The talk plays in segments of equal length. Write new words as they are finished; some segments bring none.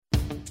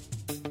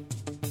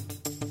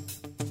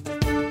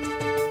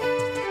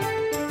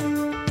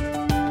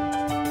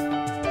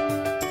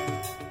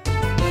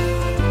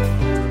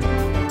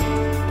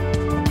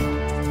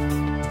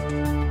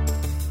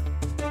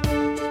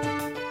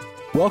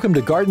Welcome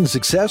to Garden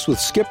Success with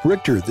Skip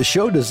Richter, the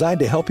show designed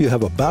to help you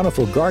have a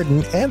bountiful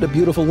garden and a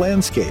beautiful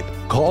landscape.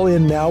 Call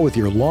in now with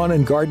your lawn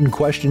and garden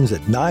questions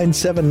at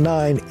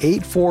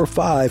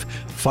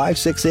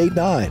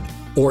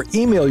 979-845-5689 or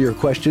email your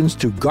questions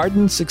to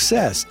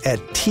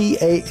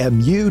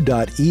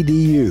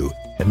gardensuccess@tamu.edu.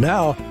 And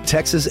now,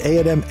 Texas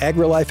A&M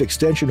AgriLife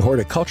Extension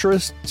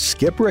horticulturist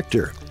Skip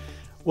Richter.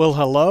 Well,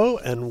 hello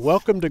and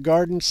welcome to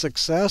Garden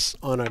Success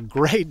on a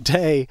great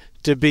day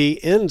to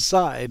be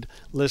inside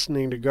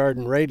listening to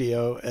garden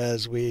radio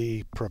as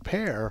we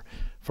prepare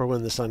for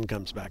when the sun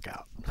comes back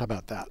out. How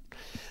about that?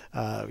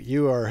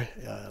 You are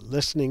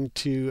listening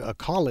to a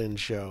call-in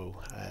show.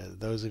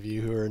 Those of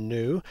you who are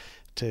new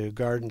to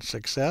Garden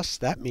Success,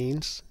 that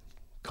means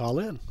call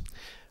in.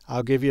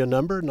 I'll give you a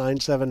number,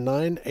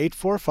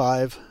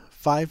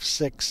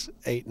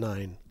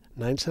 979-845-5689.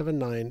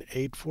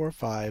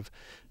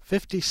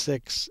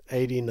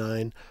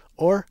 979-845-5689,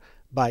 or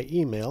by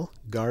email,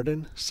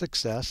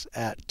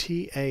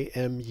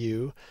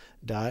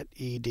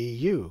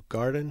 gardensuccess@tamu.edu,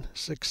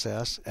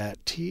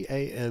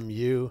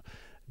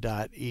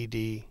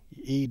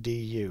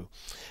 gardensuccess@tamu.edu.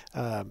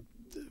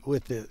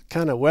 With the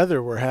kind of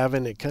weather we're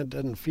having, it kind of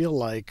doesn't feel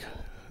like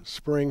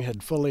spring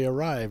had fully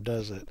arrived,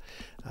 does it?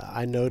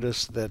 I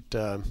noticed that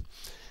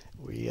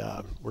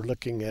we're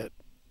looking at,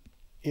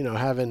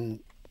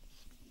 having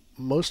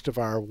most of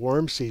our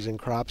warm season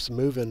crops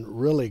moving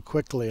really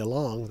quickly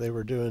along. They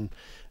were doing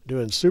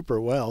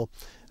super well.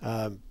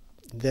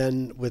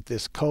 Then with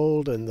this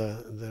cold and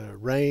the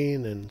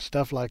rain and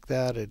stuff like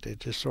that, it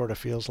just sort of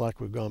feels like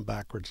we've gone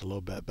backwards a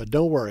little bit. But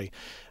don't worry,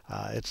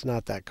 it's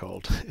not that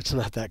cold. It's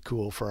not that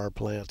cool for our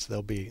plants.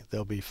 They'll be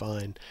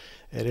fine.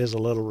 It is a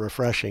little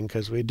refreshing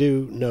because we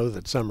do know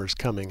that summer's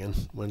coming,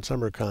 and when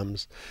summer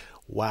comes,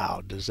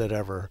 wow, does it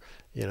ever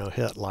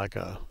hit like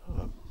a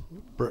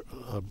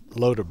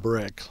load of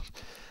bricks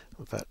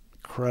with that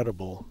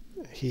incredible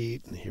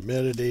heat and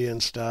humidity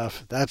and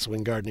stuff. That's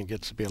when gardening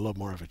gets to be a little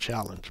more of a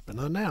challenge, but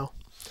not now.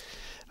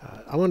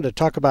 I wanted to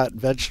talk about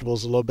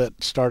vegetables a little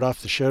bit, start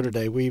off the show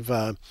today.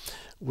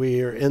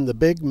 We're in the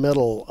big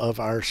middle of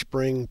our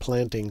spring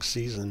planting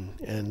season,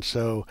 and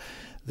so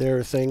there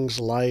are things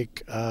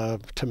like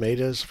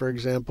tomatoes, for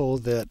example,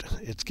 that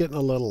it's getting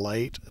a little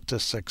late to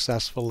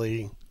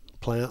successfully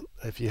plant.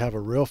 If you have a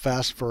real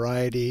fast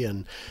variety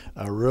and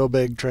a real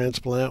big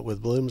transplant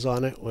with blooms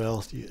on it,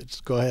 well,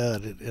 go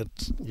ahead.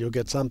 You'll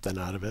get something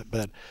out of it,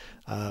 but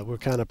we're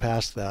kind of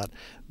past that.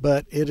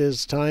 But it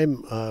is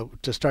time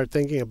to start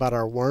thinking about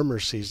our warmer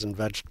season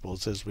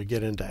vegetables as we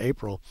get into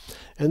April,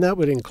 and that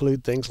would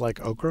include things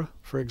like okra,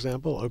 for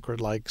example. Okra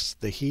likes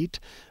the heat,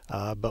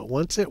 but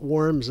once it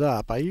warms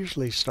up, I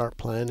usually start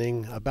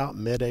planting about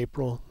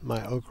mid-April,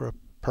 my okra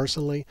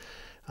personally.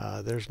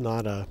 There's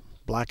not a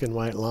black and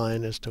white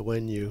line as to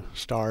when you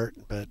start,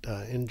 but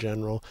in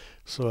general,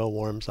 soil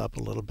warms up a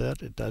little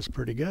bit. It does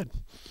pretty good.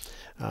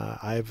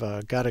 I've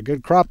got a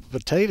good crop of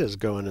potatoes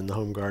going in the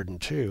home garden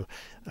too.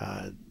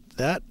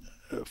 That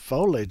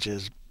foliage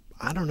is,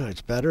 I don't know,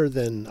 it's better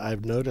than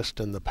I've noticed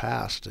in the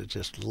past. It's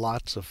just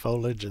lots of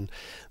foliage, and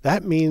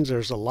that means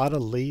there's a lot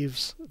of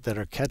leaves that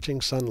are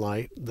catching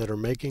sunlight, that are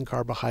making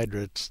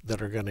carbohydrates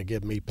that are going to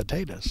give me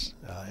potatoes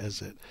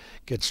as it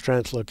gets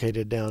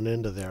translocated down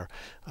into there.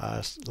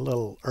 It's a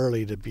little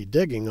early to be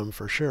digging them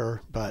for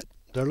sure, but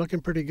they're looking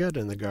pretty good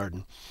in the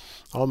garden.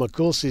 All my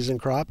cool season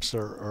crops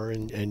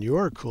and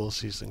your cool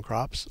season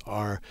crops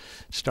are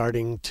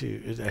starting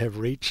to have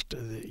reached,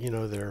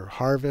 their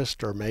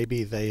harvest, or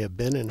maybe they have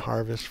been in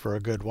harvest for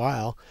a good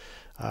while.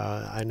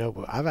 I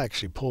know I've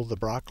actually pulled the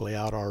broccoli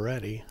out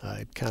already.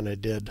 It kind of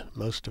did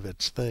most of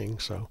its thing,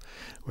 so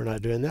we're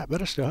not doing that.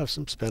 But I still have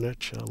some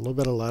spinach, a little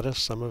bit of lettuce.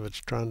 Some of it's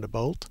trying to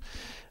bolt.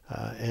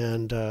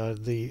 And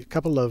the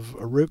couple of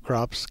root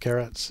crops,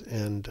 carrots,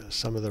 and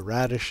some of the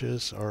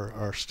radishes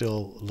are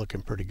still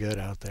looking pretty good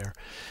out there.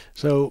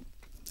 So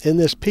in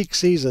this peak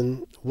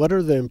season, what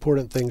are the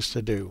important things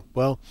to do?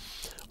 Well,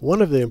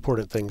 one of the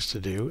important things to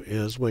do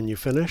is when you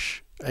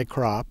finish a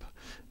crop,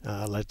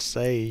 let's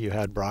say you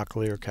had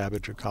broccoli or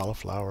cabbage or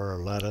cauliflower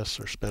or lettuce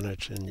or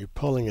spinach, and you're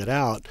pulling it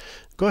out,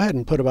 go ahead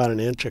and put about 1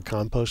 inch of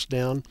compost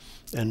down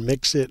and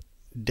mix it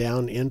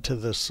down into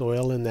the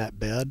soil in that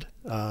bed.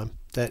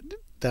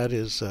 That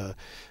is a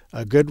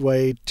good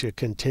way to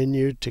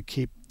continue to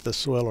keep the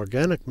soil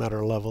organic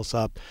matter levels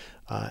up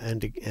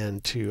and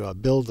to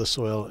build the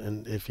soil.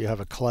 And if you have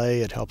a clay,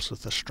 it helps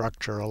with the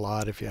structure a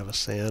lot. If you have a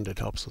sand, it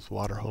helps with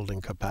water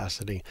holding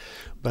capacity.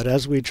 But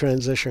as we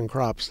transition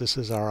crops, this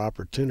is our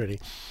opportunity.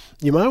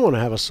 You might want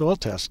to have a soil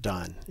test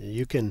done.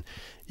 You can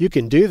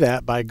do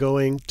that by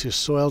going to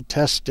soil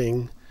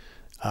testing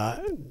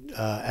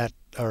at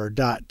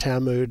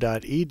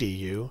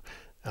 .tamu.edu.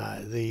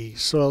 The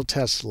soil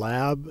test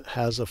lab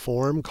has a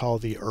form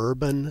called the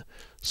urban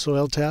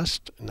soil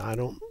test, and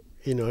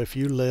if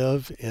you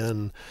live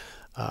in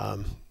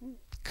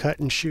Cut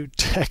and Shoot,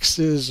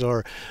 Texas,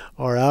 or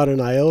out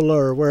in Iola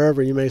or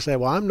wherever, you may say,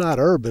 well, I'm not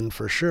urban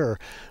for sure.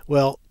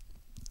 Well,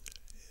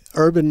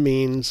 urban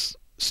means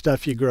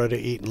stuff you grow to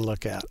eat and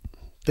look at.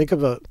 Think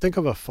of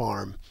a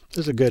farm.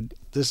 This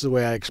is the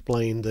way I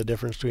explain the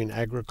difference between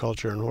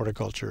agriculture and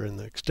horticulture in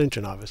the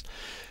extension office.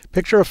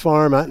 Picture a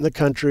farm out in the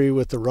country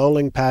with the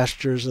rolling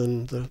pastures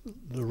and the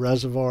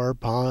reservoir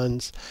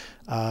ponds,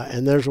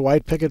 and there's a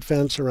white picket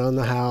fence around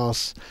the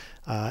house.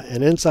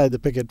 And inside the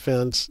picket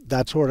fence,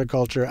 that's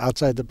horticulture.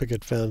 Outside the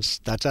picket fence,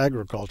 that's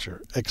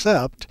agriculture,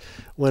 except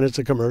when it's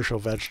a commercial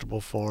vegetable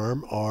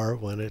farm, or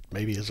when it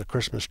maybe is a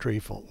Christmas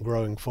tree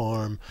growing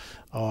farm,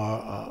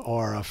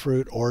 or a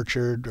fruit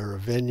orchard or a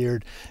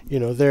vineyard.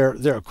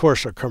 There of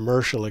course are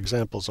commercial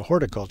examples of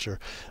horticulture,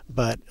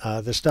 but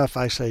the stuff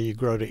I say you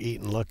grow to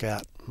eat and look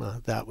at,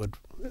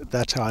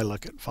 that's how I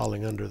look at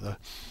falling under the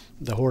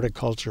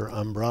horticulture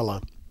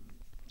umbrella.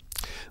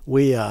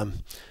 We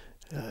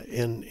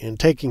in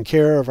taking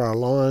care of our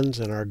lawns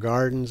and our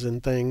gardens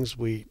and things,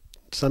 we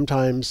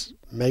sometimes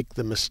make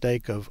the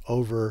mistake of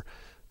over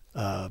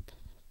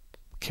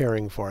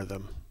caring for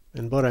them.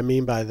 And what I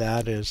mean by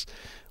that is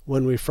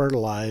when we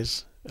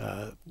fertilize,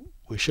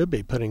 we should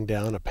be putting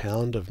down a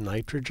pound of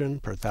nitrogen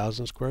per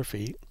 1,000 square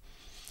feet,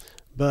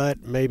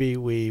 but maybe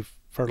we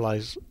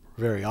fertilize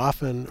very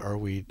often, or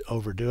we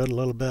overdo it a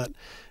little bit.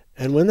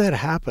 And when that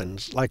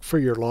happens, like for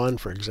your lawn,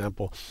 for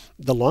example,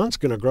 the lawn's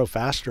going to grow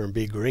faster and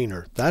be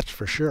greener, that's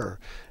for sure.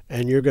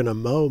 And you're going to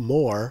mow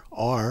more,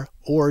 or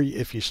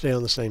if you stay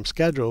on the same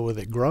schedule with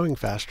it growing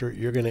faster,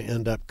 you're going to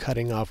end up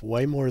cutting off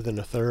way more than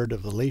a third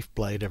of the leaf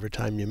blade every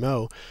time you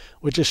mow,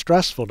 which is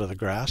stressful to the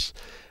grass.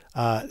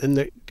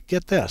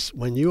 Get this,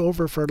 when you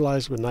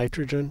over-fertilize with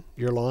nitrogen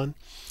your lawn,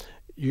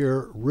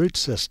 your root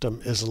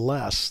system is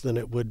less than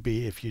it would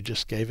be if you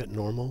just gave it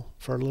normal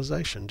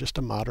fertilization, just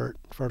a moderate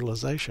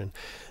fertilization.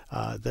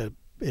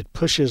 It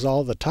pushes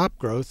all the top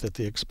growth at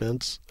the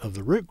expense of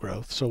the root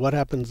growth. So what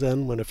happens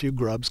then when a few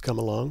grubs come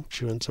along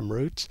chewing some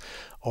roots,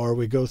 or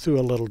we go through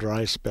a little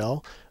dry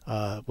spell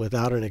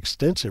without an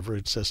extensive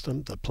root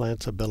system? The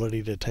plant's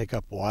ability to take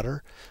up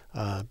water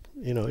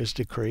is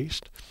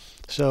decreased.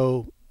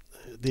 So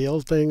the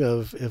old thing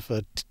of if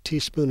a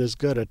teaspoon is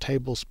good, a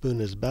tablespoon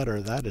is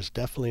better, that is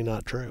definitely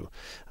not true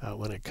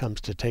when it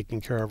comes to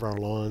taking care of our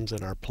lawns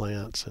and our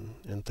plants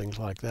and things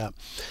like that.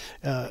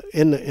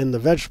 In the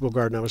vegetable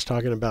garden, I was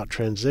talking about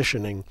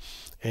transitioning,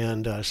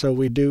 and so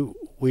we don't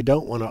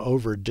want to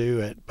overdo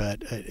it,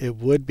 but it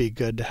would be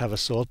good to have a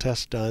soil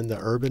test done, the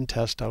urban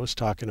test I was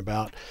talking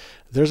about.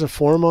 There's a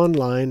form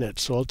online at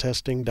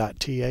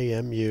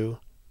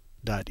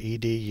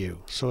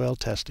soiltesting.tamu.edu, soil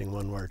testing,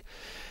 one word.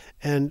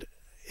 And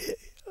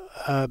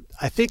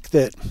I think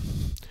that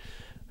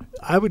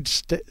I would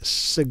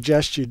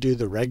suggest you do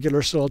the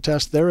regular soil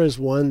test. There is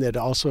one that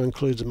also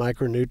includes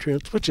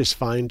micronutrients, which is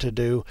fine to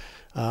do.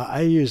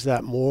 I use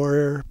that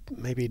more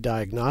maybe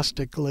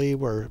diagnostically,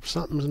 where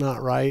something's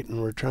not right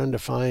and we're trying to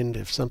find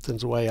if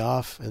something's way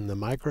off in the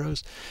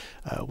micros,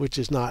 which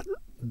is not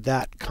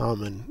that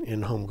common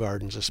in home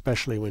gardens,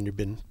 especially when you've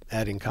been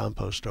adding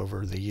compost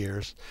over the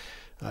years,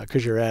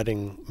 because you're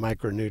adding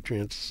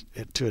micronutrients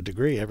to a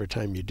degree every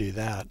time you do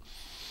that.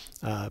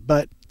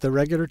 But the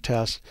regular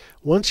test,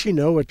 once you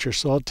know what your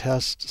soil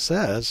test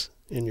says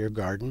in your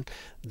garden,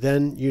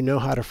 then you know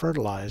how to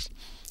fertilize.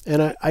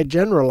 And I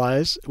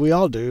generalize, we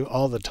all do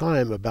all the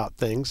time about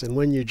things, and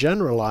when you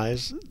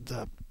generalize,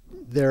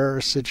 there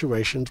are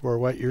situations where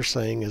what you're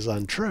saying is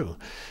untrue.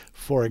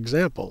 For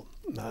example,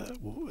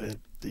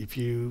 if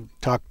you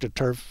talk to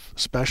turf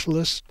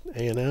specialists,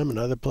 A&M and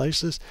other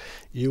places,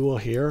 you will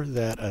hear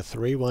that a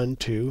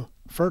 3-1-2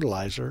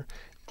 fertilizer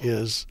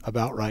is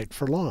about right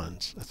for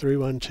lawns. A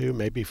 3-1-2,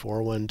 maybe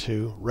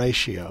 4-1-2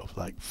 ratio,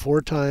 like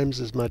 4 times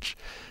as much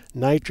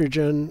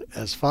nitrogen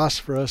as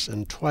phosphorus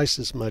and twice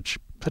as much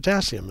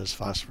potassium as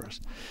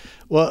phosphorus.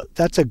 Well,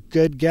 that's a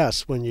good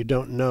guess when you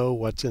don't know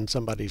what's in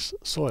somebody's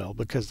soil,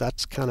 because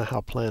that's kind of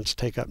how plants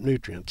take up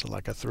nutrients,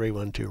 like a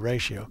 3-1-2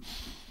 ratio.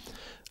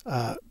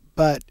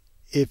 But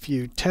if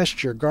you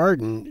test your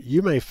garden,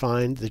 you may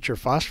find that your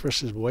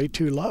phosphorus is way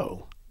too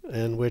low,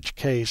 in which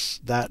case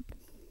that,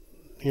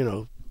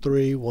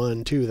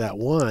 3-1-2, that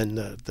one,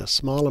 the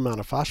small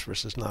amount of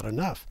phosphorus is not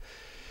enough.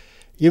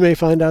 You may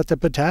find out that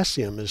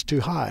potassium is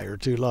too high or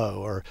too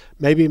low, or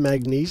maybe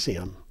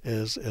magnesium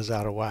is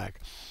out of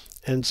whack.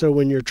 And so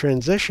when you're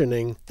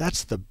transitioning,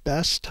 that's the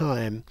best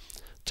time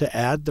to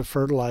add the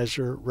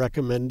fertilizer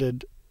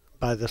recommended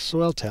by the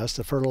soil test,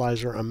 the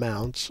fertilizer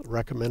amounts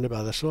recommended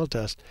by the soil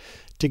test,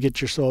 to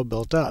get your soil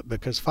built up,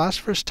 because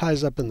phosphorus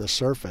ties up in the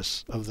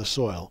surface of the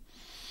soil.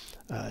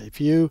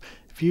 If you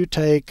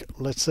take,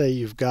 let's say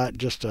you've got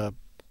just a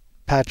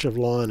patch of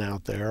lawn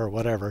out there or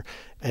whatever,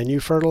 and you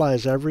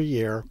fertilize every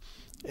year,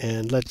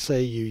 and let's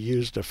say you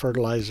used a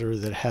fertilizer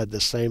that had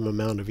the same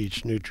amount of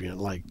each nutrient,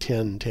 like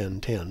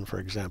 10-10-10, for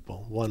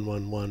example,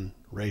 1-1-1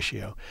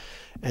 ratio,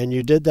 and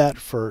you did that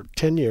for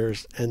 10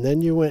 years, and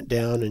then you went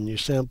down and you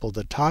sampled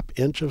the top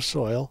inch of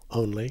soil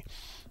only,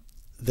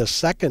 the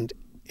second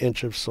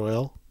inch of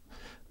soil,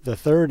 the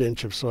third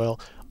inch of soil,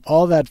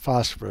 all that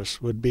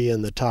phosphorus would be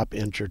in the top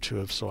inch or two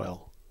of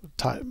soil.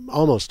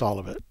 Almost all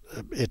of it.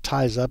 It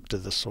ties up to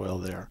the soil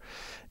there.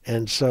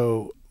 And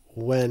so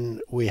when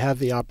we have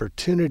the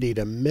opportunity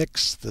to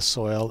mix the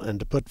soil and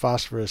to put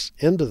phosphorus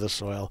into the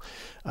soil,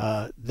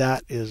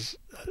 that is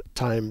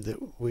time that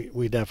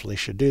we definitely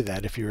should do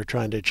that. If you were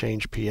trying to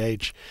change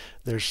pH,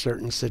 there's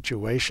certain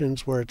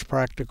situations where it's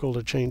practical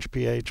to change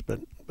pH,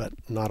 but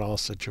not all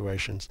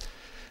situations.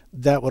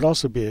 That would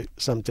also be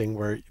something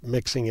where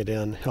mixing it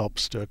in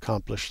helps to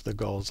accomplish the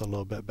goals a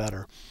little bit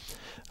better.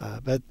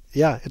 But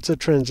yeah, it's a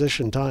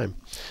transition time.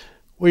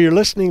 Well, you're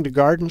listening to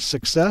Garden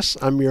Success.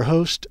 I'm your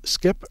host,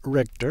 Skip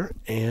Richter,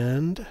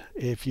 and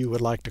if you would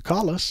like to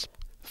call us,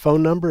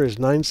 phone number is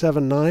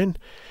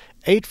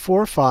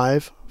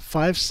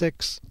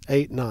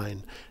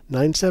 979-845-5689.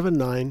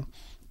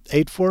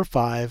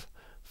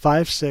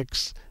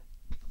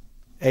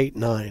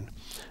 979-845-5689.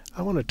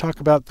 I want to talk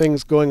about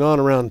things going on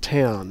around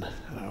town.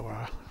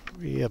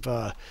 We have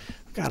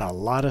got a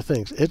lot of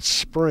things. It's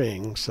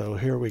spring, so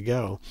here we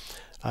go.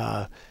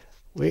 I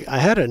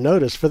had a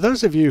notice, for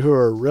those of you who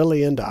are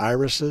really into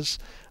irises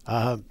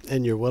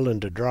and you're willing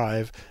to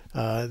drive,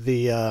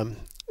 the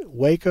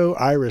Waco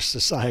Iris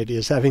Society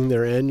is having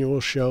their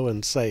annual show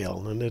and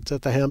sale, and it's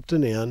at the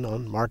Hampton Inn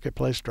on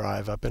Marketplace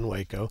Drive up in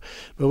Waco.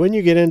 But when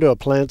you get into a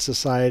plant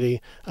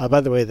society, by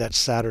the way, that's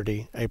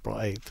Saturday, April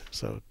 8th,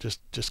 so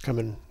just come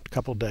in a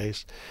couple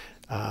days.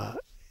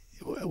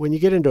 When you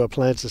get into a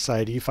plant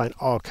society, you find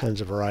all kinds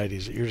of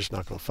varieties that you're just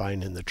not going to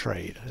find in the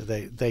trade.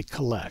 They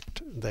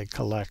collect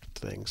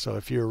things. So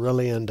if you're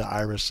really into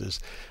irises,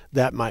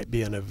 that might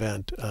be an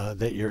event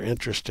that you're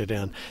interested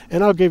in.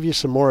 And I'll give you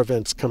some more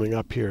events coming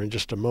up here in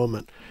just a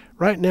moment.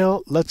 Right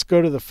now, let's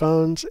go to the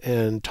phones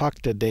and talk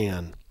to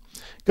Dan.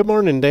 Good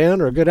morning,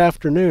 Dan, or good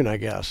afternoon, I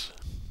guess.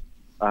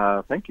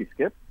 Thank you,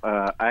 Skip.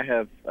 I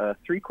have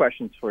 3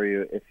 questions for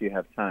you if you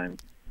have time.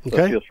 So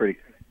Okay. feel free to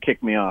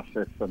kick me off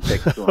if I'm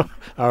taking too long.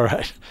 All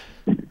right.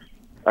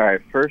 All right.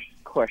 First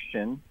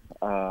question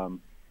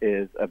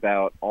is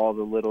about all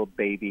the little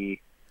baby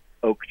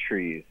oak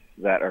trees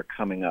that are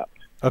coming up.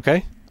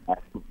 Okay.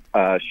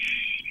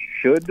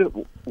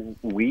 Should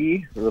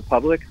we, the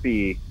public,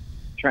 be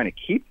trying to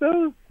keep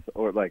those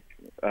or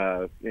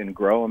and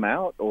grow them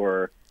out,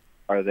 or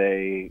are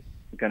they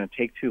going to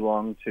take too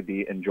long to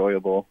be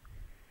enjoyable?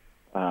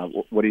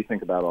 What do you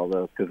think about all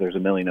those? Because there's a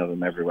million of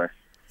them everywhere.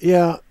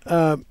 Yeah.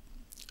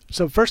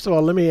 So first of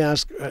all, let me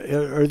ask,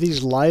 are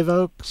these live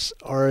oaks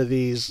or are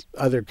these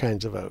other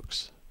kinds of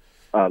oaks?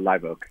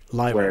 Live oak.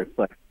 Live where oak. It's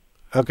like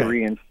Okay.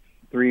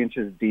 3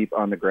 inches deep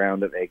on the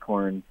ground of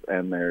acorns,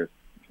 and there's,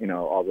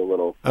 all the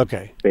little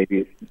Okay.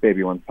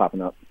 baby ones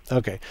popping up.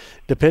 Okay.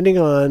 Depending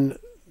on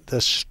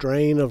the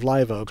strain of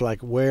live oak,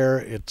 like where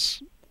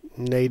its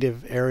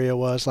native area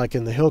was, like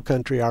in the hill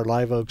country, our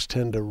live oaks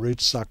tend to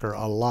root sucker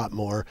a lot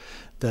more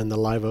than the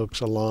live oaks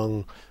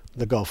along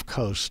the Gulf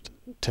Coast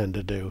tend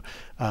to do.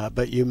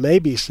 But you may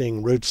be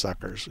seeing root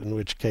suckers, in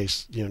which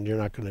case you're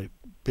not going to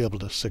be able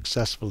to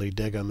successfully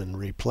dig them and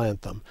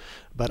replant them.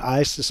 But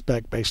I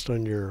suspect, based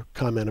on your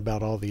comment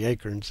about all the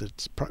acorns,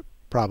 it's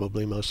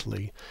probably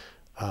mostly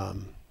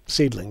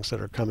seedlings that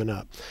are coming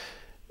up.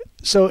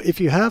 So if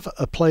you have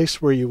a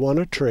place where you want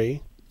a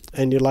tree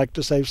and you'd like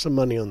to save some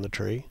money on the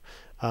tree,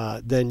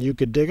 then you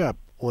could dig up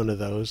one of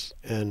those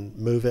and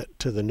move it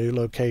to the new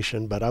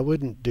location. But I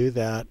wouldn't do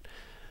that.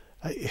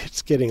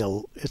 It's getting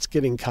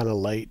kind of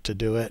late to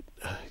do it.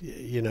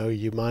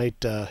 You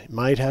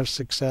might have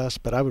success,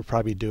 but I would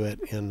probably do it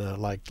in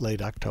like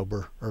late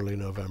October, early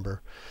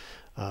November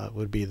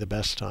would be the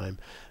best time.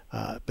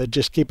 But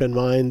just keep in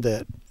mind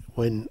that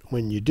when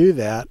you do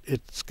that,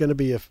 it's going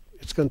to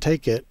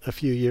take it a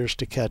few years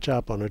to catch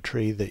up on a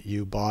tree that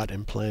you bought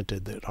and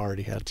planted that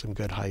already had some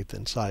good height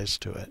and size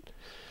to it.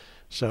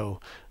 So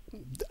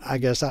I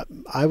guess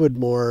I would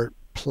more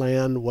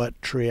plan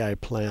what tree I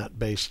plant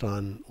based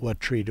on what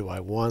tree do I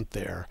want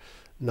there,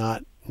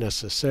 not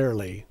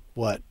necessarily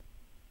what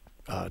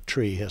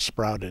tree has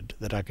sprouted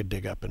that I could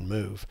dig up and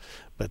move.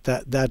 But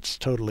that's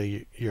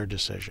totally your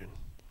decision.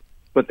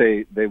 But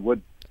they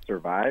would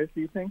survive,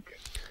 do you think?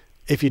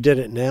 If you did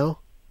it now?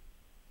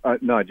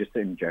 No, just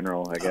in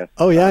general, I guess.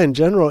 Oh yeah, in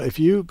general, if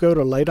you go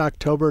to late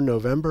October,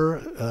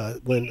 November,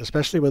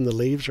 especially when the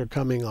leaves are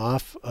coming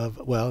off of,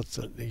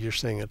 you're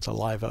saying it's a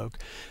live oak,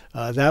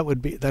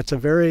 that's a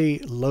very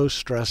low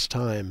stress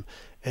time,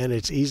 and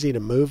it's easy to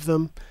move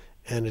them,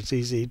 and it's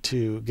easy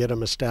to get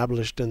them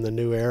established in the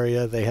new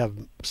area. They have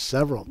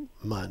several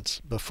months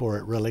before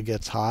it really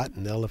gets hot,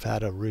 and they'll have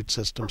had a root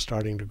system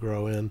starting to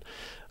grow in.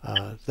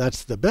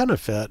 That's the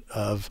benefit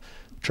of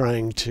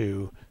trying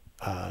to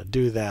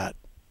do that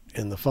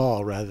in the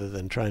fall rather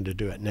than trying to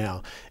do it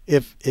now.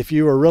 If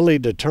you were really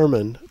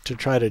determined to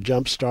try to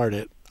jumpstart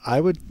it, I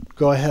would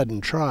go ahead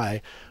and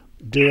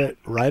do it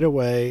right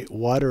away,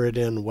 water it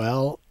in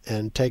well,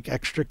 and take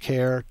extra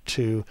care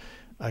to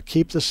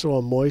keep the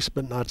soil moist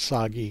but not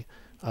soggy,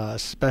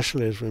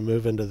 especially as we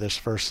move into this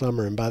first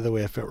summer. And by the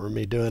way, if it were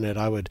me doing it,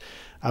 I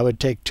would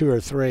take 2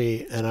 or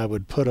 3 and I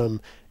would put them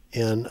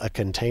in a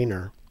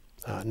container.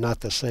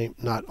 Not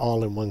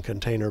all in one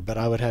container, but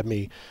I would have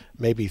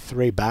maybe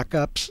 3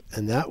 backups,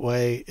 and that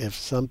way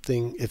if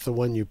the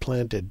one you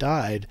planted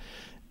died,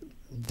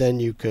 then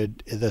you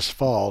could, this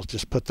fall,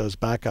 just put those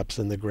backups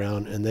in the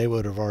ground, and they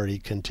would have already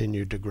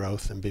continued to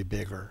growth and be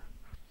bigger.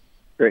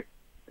 Great.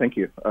 Thank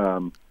you.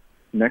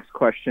 Next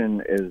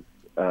question is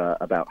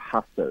about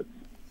hostas.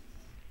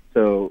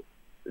 So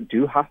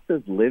do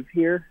hostas live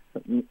here,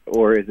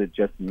 or is it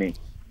just me?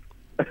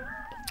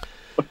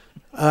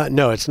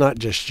 No, it's not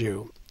just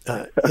you.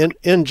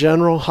 In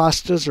general,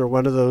 hostas are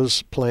one of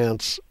those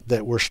plants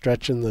that we're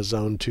stretching the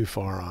zone too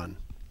far on.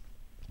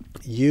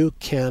 You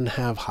can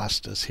have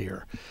hostas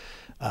here,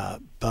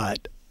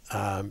 but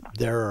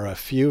there are a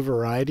few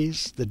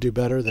varieties that do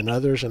better than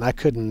others, and I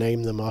couldn't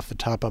name them off the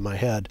top of my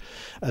head.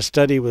 A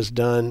study was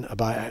done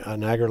by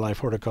an AgriLife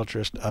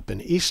horticulturist up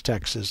in East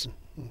Texas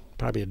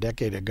probably a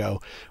decade ago,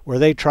 where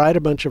they tried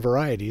a bunch of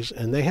varieties,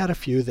 and they had a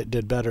few that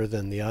did better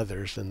than the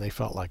others, and they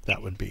felt like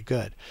that would be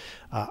good.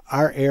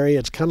 Our area,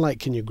 it's kind of like,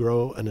 can you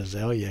grow an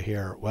azalea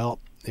here? Well,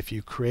 if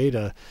you create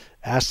a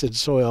acid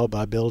soil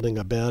by building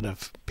a bed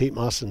of peat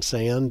moss and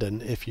sand,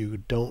 and if you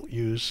don't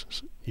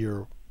use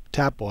your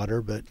tap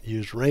water but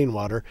use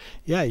rainwater,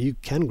 yeah, you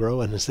can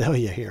grow an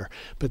azalea here,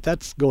 but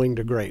that's going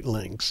to great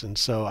lengths. And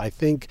so I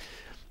think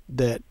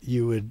that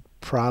you would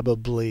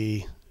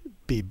probably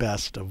be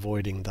best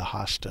avoiding the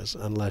hostas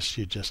unless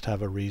you just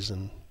have a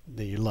reason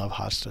that you love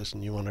hostas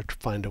and you want to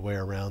find a way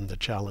around the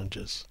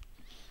challenges.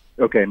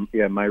 Okay,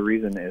 yeah, my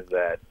reason is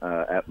that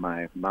at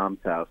my mom's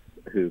house,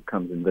 who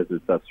comes and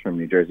visits us from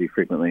New Jersey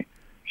frequently,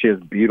 she has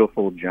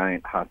beautiful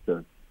giant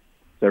hostas.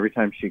 So every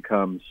time she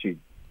comes, she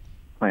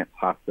plants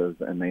hostas,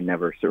 and they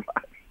never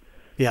survive.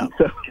 Yeah.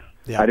 So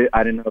yeah.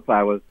 I didn't know if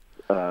I was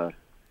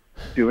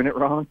doing it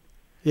wrong.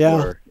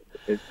 Yeah.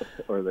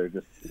 Or they're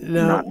just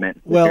not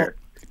meant to care.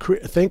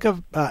 Think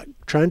of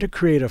trying to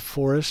create a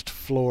forest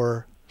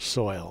floor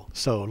soil.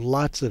 So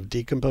lots of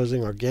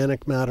decomposing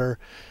organic matter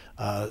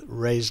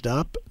raised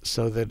up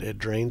so that it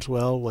drains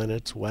well when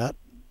it's wet.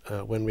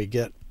 When we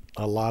get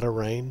a lot of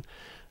rain,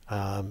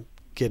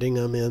 getting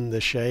them in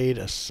the shade,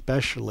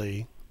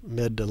 especially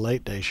mid to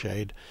late day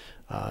shade,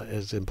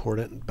 is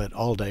important, but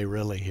all day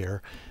really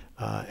here.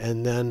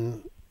 And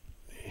then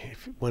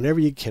whenever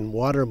you can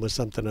water them with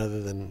something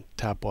other than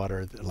tap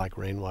water, like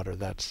rainwater,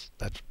 that's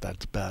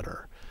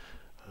better.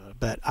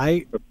 But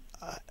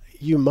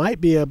you might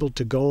be able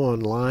to go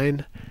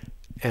online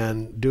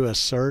and do a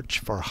search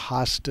for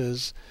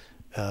hostas,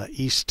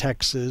 East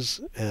Texas,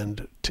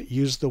 and to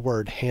use the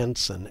word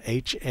Hanson,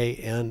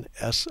 Hanson.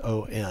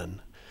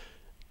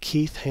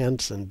 Keith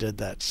Hanson did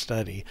that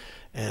study,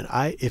 and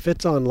if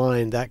it's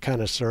online, that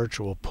kind of search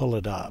will pull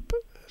it up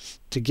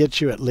to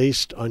get you at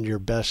least on your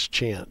best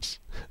chance.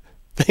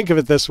 Think of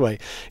it this way.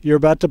 You're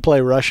about to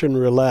play Russian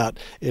roulette.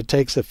 It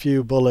takes a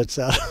few bullets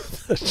out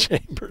of the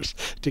chambers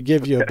to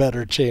give you a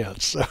better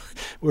chance. So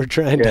we're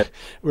trying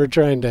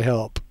to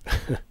help.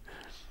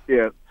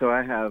 Yeah, so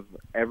I have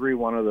every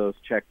one of those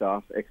checked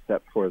off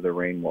except for the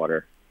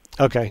rainwater.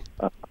 Okay.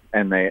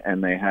 And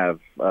they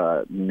have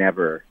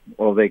never.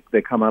 Well, they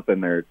come up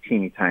and they're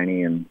teeny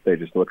tiny and they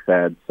just look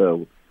sad.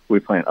 So we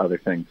plant other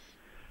things.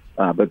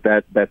 But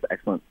that's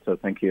excellent. So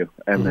thank you.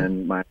 And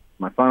then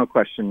my final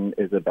question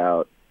is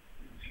about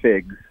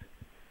figs,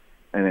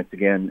 and it's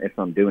again if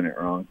I'm doing it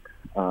wrong.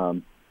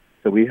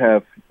 So we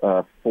have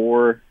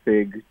 4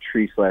 fig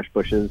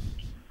tree/bushes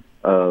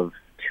of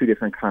 2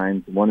 different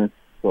kinds. One is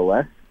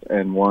Celeste,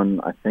 and one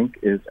I think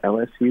is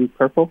LSU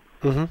purple.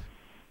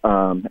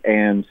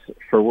 And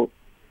for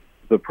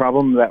the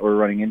problem that we're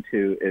running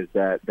into is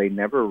that they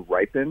never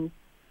ripen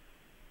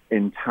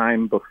in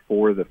time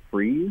before the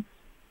freeze.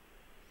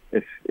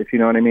 If you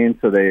know what I mean.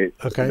 So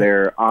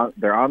they're on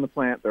the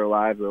plant, they're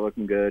alive, they're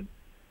looking good,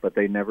 but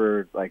they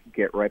never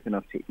get ripe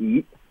enough to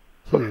eat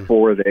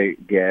before they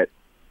get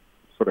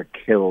sort of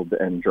killed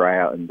and dry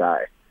out and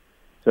die.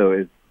 So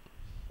is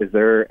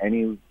there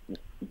any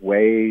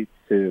way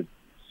to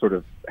sort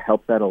of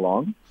help that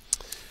along?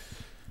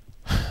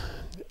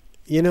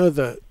 You know,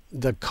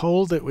 the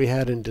cold that we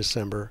had in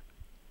December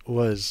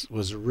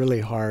was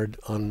really hard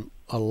on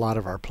a lot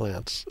of our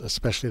plants,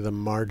 especially the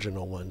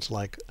marginal ones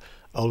like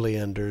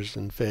oleanders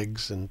and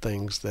figs and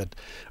things that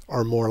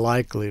are more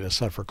likely to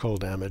suffer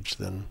cold damage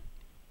than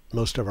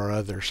most of our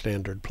other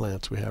standard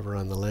plants we have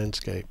around the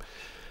landscape.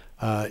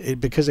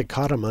 Because it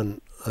caught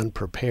them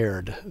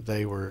unprepared.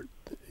 They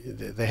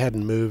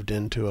hadn't moved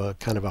into a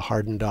kind of a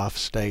hardened off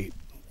state,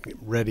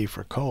 ready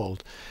for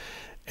cold.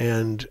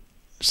 And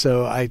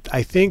so I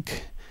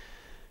think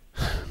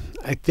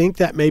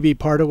that may be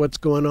part of what's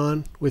going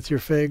on with your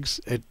figs.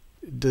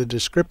 The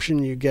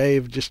description you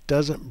gave just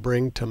doesn't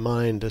bring to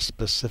mind a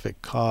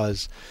specific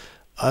cause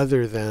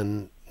other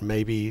than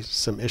maybe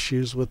some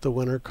issues with the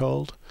winter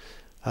cold.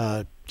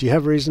 Do you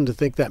have reason to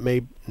think that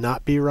may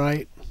not be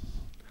right?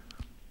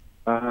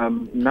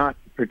 Not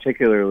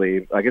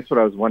particularly. I guess what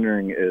I was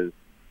wondering is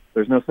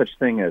there's no such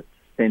thing as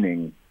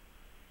thinning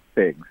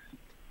figs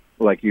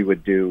like you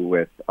would do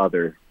with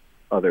other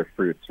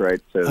fruits,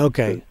 right? So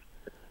okay.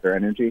 Their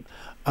energy?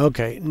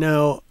 Okay.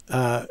 No,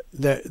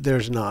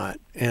 there's not.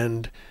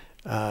 And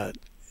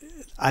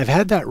I've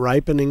had that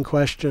ripening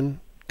question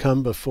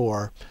come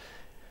before.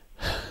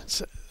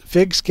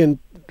 Figs can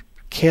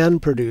can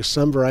produce,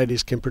 some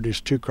varieties can produce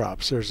two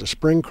crops. There's a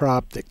spring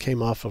crop that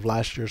came off of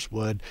last year's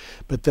wood,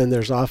 but then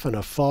there's often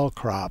a fall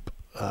crop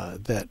or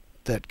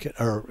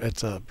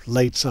it's a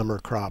late summer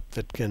crop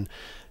that can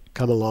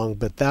come along,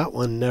 but that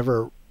one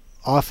never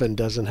often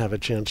doesn't have a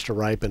chance to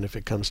ripen if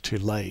it comes too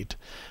late.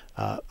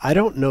 I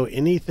don't know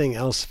anything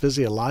else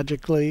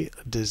physiologically,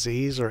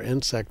 disease or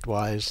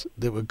insect-wise,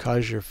 that would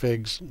cause your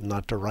figs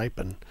not to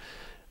ripen.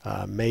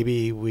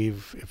 Maybe if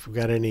we've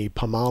got any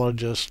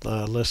pomologists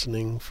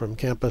listening from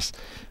campus,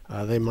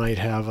 they might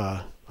have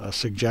a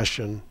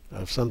suggestion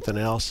of something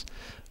else.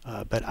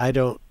 But I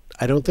don't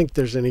think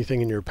there's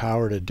anything in your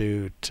power to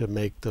do to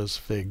make those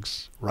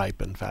figs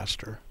ripen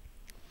faster.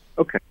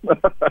 Okay.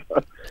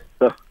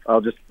 So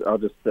I'll just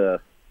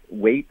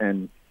wait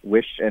and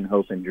wish and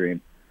hope and dream.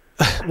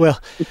 Well,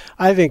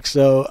 I think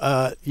so.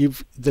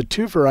 The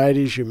two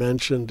varieties you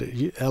mentioned,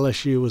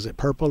 LSU, was it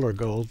purple or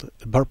gold?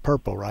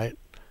 Purple, right?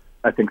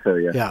 I think so,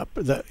 yeah. Yeah,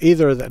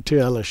 either the two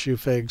LSU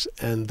figs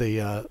and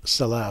the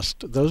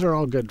Celeste, those are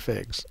all good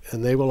figs,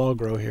 and they will all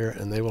grow here,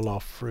 and they will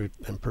all fruit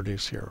and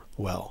produce here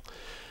well.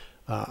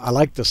 I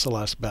like the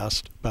Celeste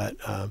best, but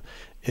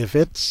if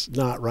it's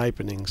not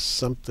ripening,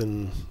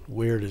 something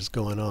weird is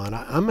going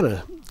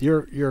on.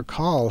 Your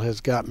call has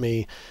got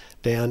me,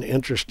 Dan,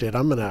 interested.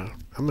 I'm gonna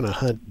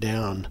hunt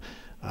down,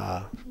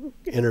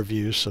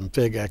 interview some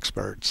fig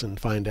experts and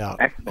find out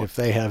if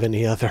they have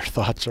any other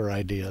thoughts or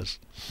ideas.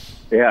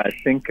 Yeah, I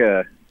think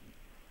a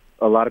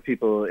lot of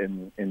people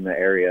in the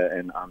area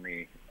and on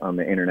the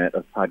internet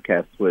of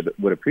podcasts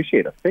would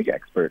appreciate a fig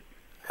expert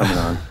coming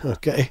on.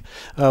 Okay,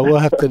 we'll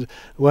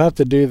have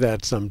to do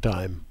that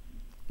sometime.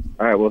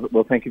 All right.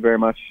 Well, thank you very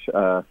much.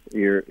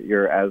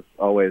 You're as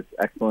always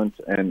excellent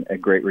and a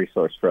great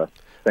resource for us.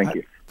 Thank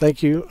you.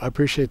 Thank you. I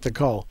appreciate the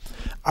call.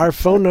 Our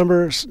phone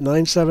number is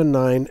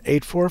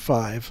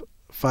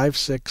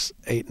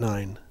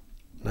 979-845-5689.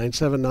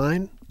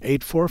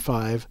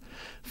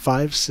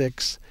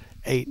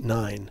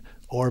 979-845-5689,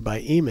 or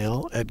by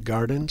email at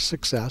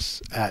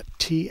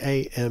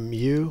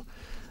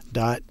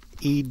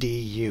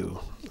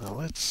gardensuccess@tamu.edu. Now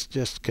let's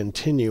just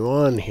continue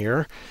on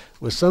here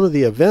with some of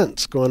the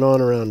events going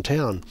on around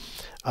town.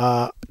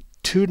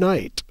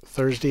 Tonight,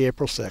 Thursday,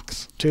 April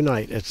 6th,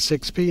 tonight at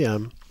 6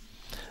 p.m.,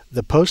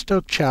 the Post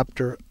Oak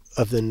chapter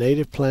of the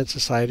Native Plant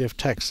Society of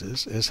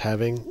Texas is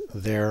having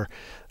their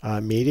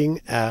meeting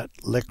at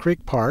Lick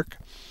Creek Park,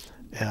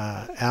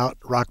 out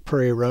Rock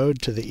Prairie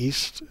Road to the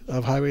east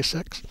of Highway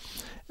 6.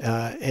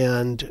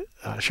 And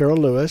Cheryl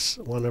Lewis,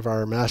 one of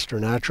our master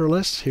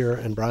naturalists here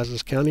in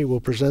Brazos County,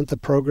 will present the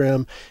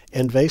program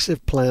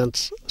Invasive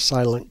Plants,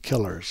 Silent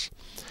Killers.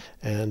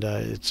 And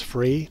it's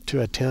free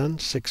to attend,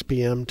 6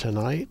 p.m.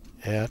 tonight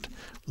at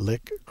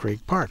Lick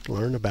Creek Park.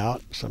 Learn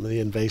about some of the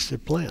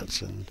invasive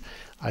plants. And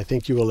I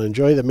think you will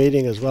enjoy the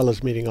meeting as well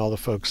as meeting all the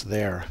folks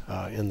there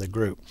in the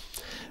group.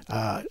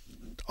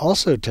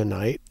 Also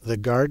tonight, the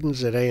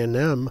Gardens at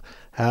A&M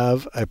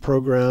have a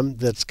program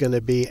that's going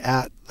to be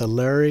at the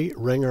Larry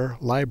Ringer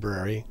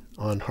Library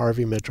on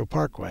Harvey Mitchell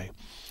Parkway.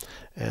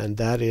 And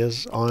that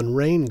is on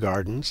rain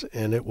gardens,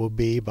 and it will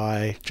be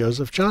by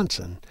Joseph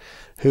Johnson,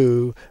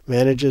 who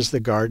manages the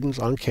gardens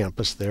on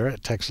campus there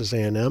at Texas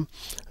A&M.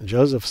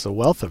 Joseph's a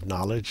wealth of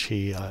knowledge.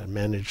 He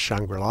managed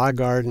Shangri-La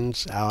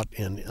Gardens out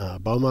in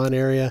Beaumont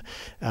area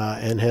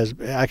and has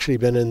actually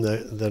been in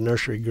the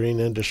nursery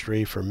green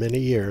industry for many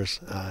years,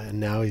 and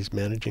now he's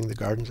managing the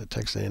gardens at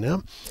Texas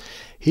A&M.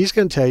 He's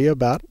going to tell you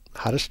about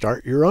how to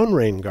start your own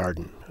rain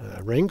garden.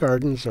 Rain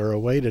gardens are a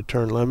way to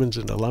turn lemons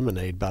into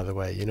lemonade, by the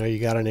way. You know, you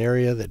got an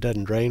area that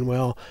doesn't drain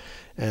well,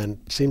 and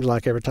it seems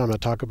like every time I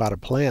talk about a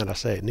plant, I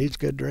say it needs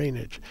good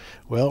drainage.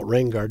 Well,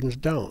 rain gardens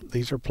don't.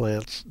 These are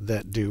plants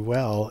that do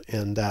well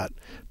in that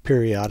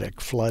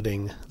periodic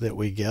flooding that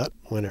we get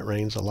when it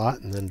rains a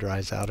lot and then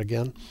dries out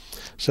again.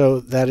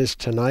 So that is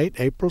tonight,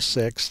 April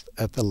 6th,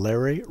 at the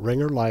Larry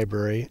Ringer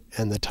Library,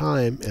 and the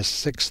time is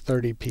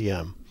 6:30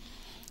 p.m.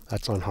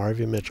 That's on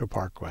Harvey Mitchell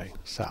Parkway,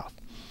 south.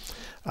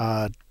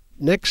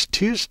 Next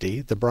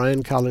Tuesday, the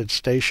Bryan College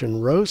Station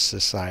Rose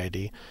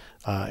Society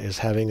is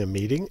having a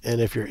meeting,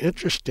 and if you're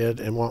interested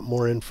and want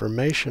more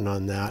information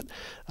on that,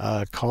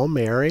 call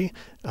Mary.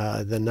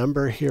 The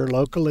number here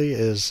locally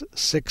is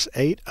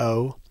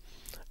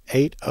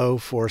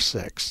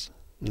 680-8046,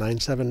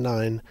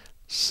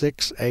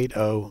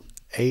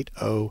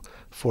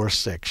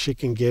 979-680-8046. She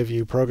can give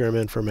you program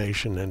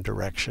information and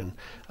direction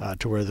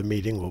to where the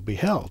meeting will be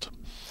held.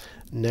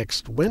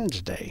 Next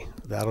Wednesday,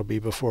 that'll be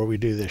before we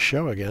do this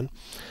show again.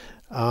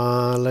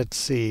 Let's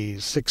see,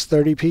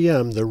 6:30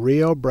 p.m., the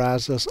Rio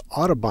Brazos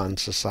Audubon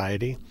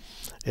Society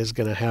is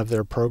going to have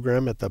their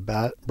program at the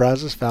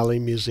Brazos Valley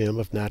Museum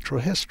of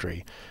Natural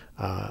History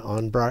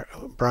on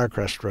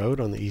Briarcrest Road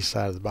on the east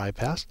side of the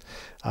bypass.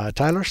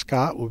 Tyler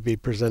Scott will be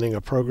presenting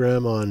a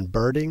program on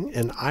birding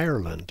in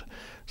Ireland.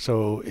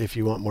 So if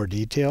you want more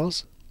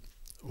details,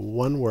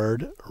 one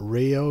word,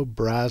 Rio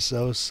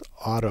Brazos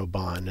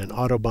Audubon. And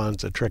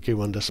Audubon's a tricky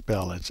one to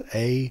spell. It's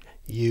Audubon.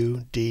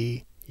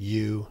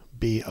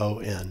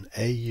 Audubon,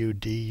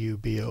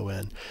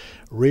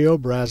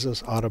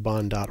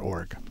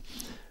 riobrazos.audubon.org.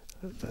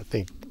 I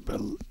think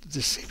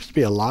there seems to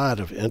be a lot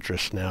of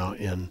interest now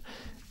in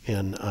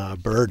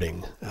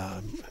birding.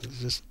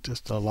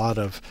 Just a lot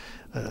of.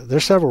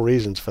 There's several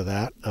reasons for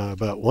that,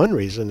 but one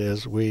reason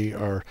is we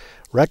are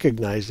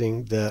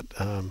recognizing that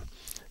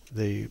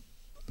the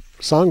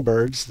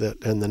songbirds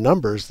and the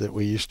numbers that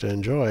we used to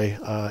enjoy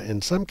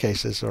in some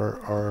cases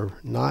are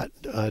not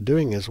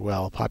doing as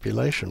well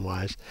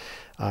population-wise,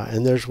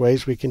 and there's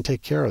ways we can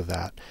take care of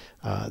that.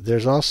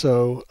 There's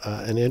also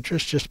an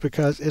interest just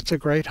because it's a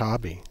great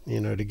hobby,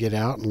 to get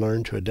out and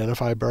learn to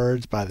identify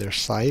birds by their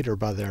sight or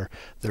by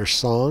their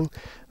song.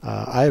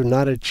 I have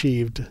not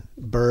achieved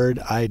bird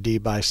ID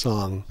by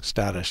song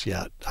status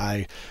yet.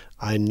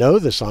 I know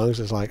the songs.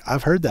 It's like,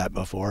 I've heard that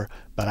before,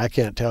 but I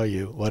can't tell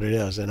you what it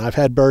is. And I've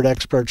had bird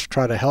experts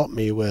try to help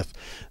me with,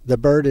 the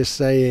bird is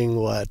saying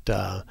what,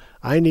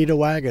 I need a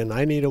wagon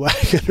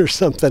or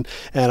something,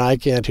 and I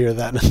can't hear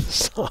that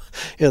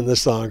in the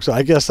song. So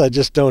I guess I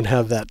just don't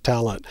have that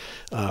talent.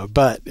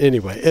 But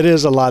anyway, it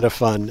is a lot of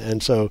fun.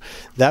 And so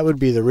that would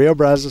be the Rio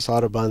Brazos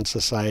Audubon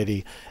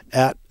Society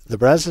at the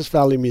Brazos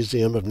Valley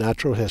Museum of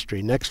Natural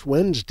History next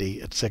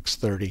Wednesday at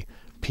 6:30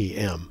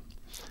 p.m.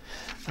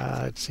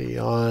 Let's see,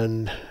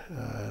 on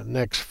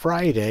next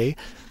Friday,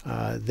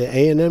 the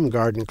A&M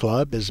Garden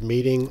Club is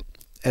meeting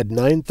at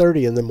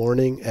 9:30 in the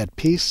morning at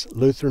Peace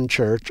Lutheran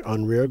Church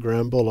on Rio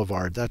Grande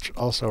Boulevard. That's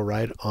also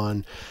right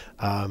on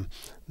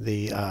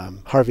the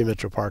Harvey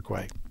Mitchell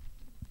Parkway,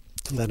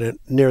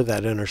 near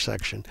that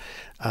intersection.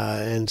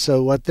 And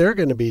so what they're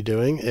going to be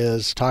doing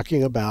is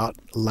talking about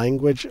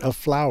language of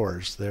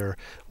flowers.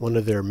 One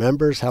of their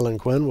members, Helen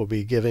Quinn, will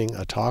be giving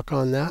a talk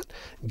on that.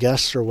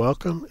 Guests are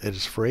welcome. It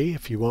is free.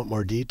 If you want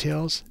more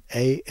details,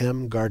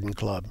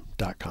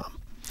 amgardenclub.com.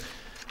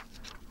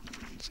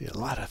 See a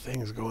lot of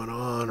things going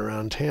on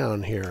around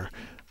town here.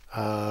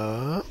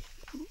 On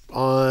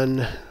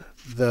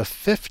the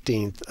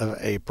 15th of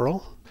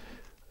April,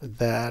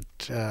 that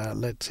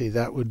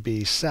that would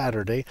be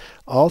Saturday,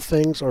 All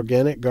Things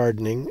Organic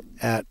Gardening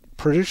at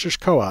Producers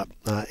Co-op.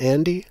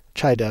 Andy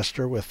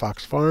Chidester with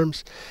Fox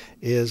Farms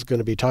is going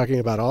to be talking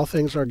about all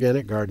things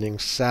organic gardening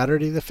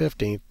Saturday the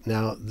 15th.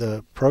 Now,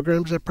 the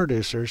programs at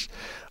Producers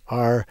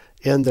are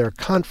in their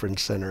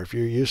conference center. If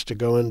you're used to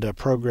going to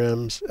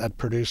programs at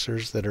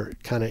Producers that are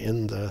kind of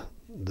in the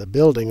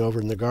building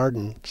over in the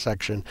garden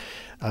section,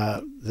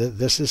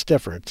 this is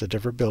different. It's a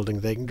different building.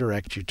 They can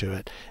direct you to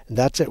it. And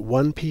that's at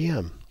 1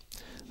 p.m.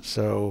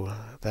 So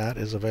that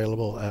is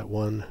available at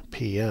 1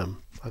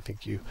 p.m. I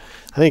think you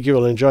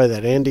will enjoy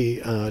that.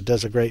 Andy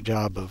does a great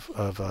job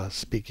of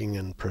speaking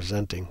and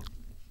presenting.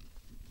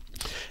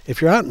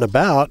 If you're out and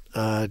about,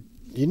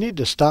 you need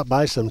to stop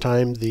by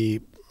sometime.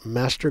 The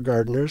Master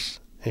Gardeners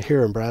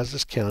here in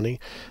Brazos County,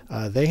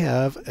 they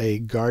have a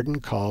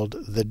garden called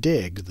The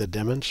Dig, the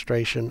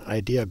Demonstration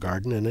Idea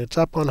Garden, and it's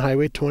up on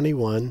Highway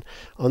 21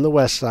 on the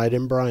west side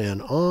in Bryan,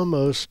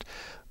 almost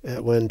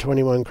when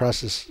 21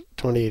 crosses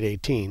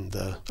 2818,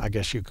 I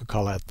guess you could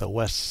call that the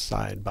west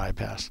side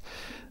bypass.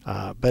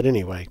 But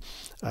anyway,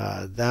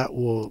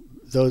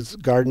 those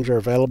gardens are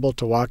available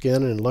to walk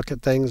in and look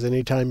at things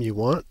anytime you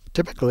want.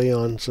 Typically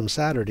on some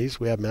Saturdays,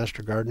 we have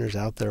master gardeners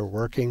out there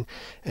working,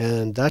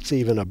 and that's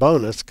even a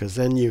bonus because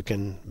then you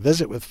can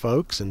visit with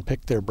folks and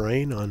pick their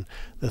brain on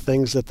the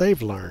things that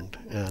they've learned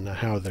and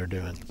how they're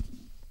doing.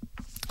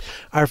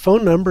 Our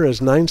phone number is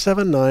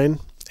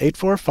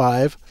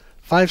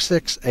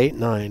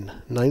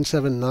 979-845-5689,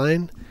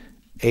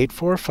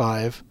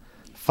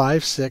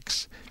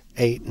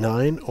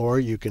 979-845-5689, or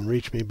you can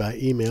reach me by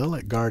email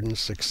at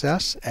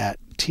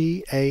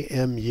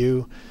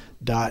gardensuccess@tamu.edu,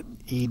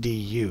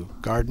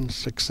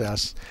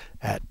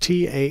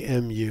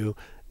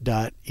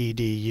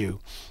 gardensuccess@tamu.edu.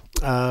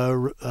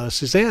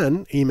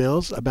 Suzanne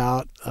emails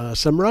about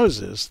some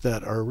roses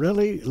that are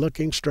really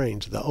looking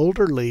strange. The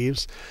older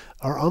leaves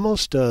are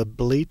almost a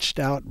bleached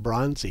out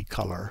bronzy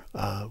color,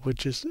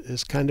 which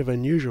is kind of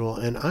unusual.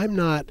 And I'm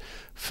not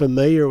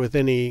familiar with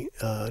any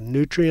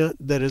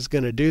nutrient that is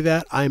going to do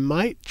that. I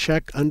might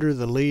check under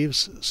the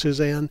leaves,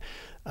 Suzanne.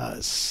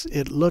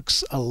 It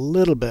looks a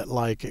little bit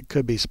like it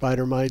could be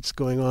spider mites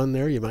going on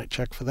there. You might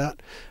check for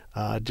that.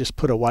 Just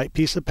put a white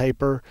piece of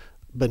paper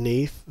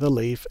beneath the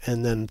leaf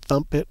and then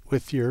thump it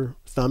with your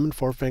thumb and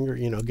forefinger,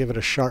 give it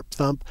a sharp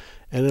thump,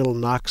 and it'll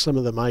knock some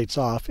of the mites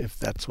off, if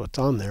that's what's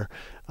on there,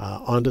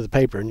 onto the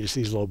paper. And you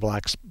see these little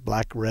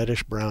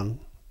reddish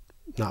brown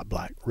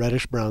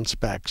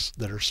specks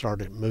that are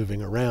started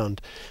moving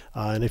around.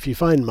 And if you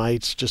find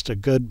mites, just a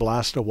good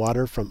blast of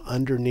water from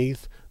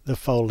underneath the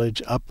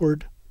foliage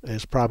upward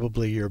is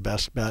probably your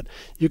best bet.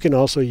 You can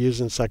also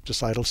use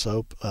insecticidal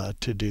soap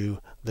to do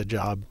the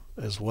job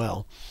as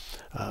well.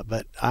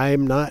 But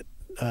I'm not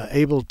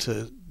able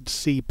to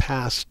see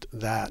past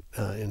that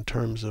in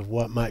terms of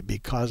what might be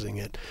causing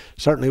it.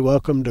 Certainly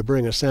welcome to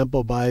bring a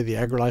sample by the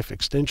AgriLife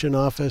Extension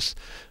office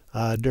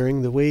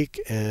during the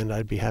week, and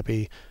I'd be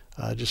happy,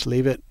 just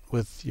leave it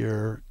with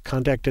your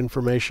contact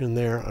information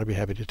there. I'd be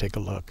happy to take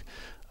a look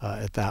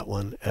at that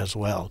one as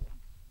well.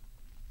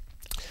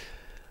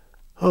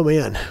 Oh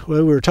man,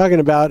 well, we were talking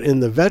about in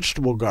the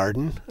vegetable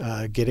garden,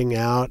 getting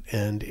out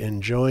and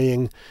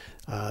enjoying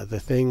the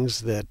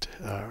things that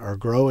are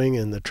growing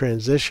and the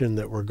transition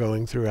that we're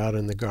going through out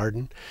in the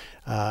garden.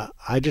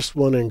 I just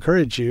want to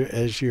encourage you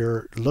as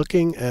you're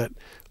looking at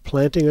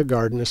planting a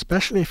garden,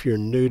 especially if you're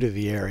new to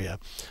the area.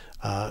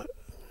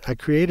 I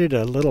created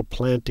a little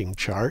planting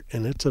chart,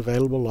 and it's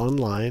available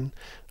online.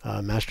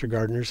 Master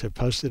gardeners have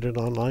posted it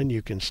online.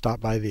 You can stop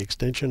by the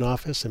extension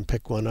office and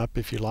pick one up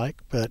if you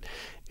like. But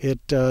it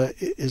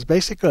is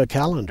basically a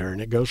calendar, and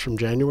it goes from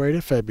January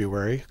to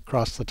February.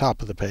 Across the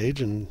top of the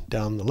page and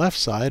down the left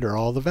side are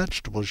all the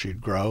vegetables you'd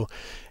grow.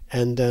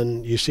 And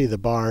then you see the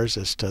bars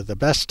as to the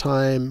best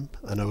time,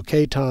 an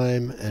okay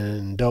time,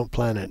 and don't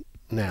plant it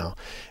now.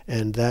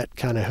 And that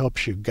kind of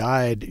helps you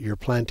guide your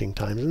planting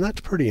times, and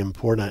that's pretty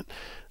important.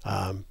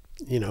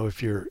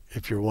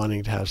 If you're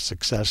wanting to have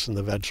success in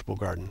the vegetable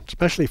garden,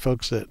 especially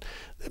folks that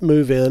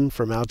move in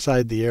from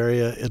outside the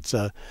area, it's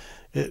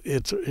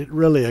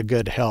really a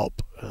good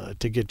help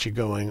to get you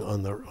going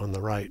on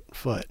the right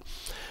foot.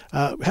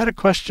 Had a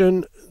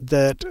question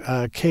that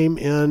came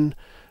in.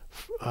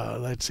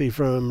 Let's see,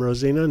 from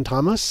Rosina and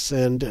Thomas,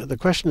 and the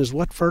question is,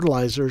 what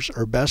fertilizers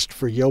are best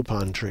for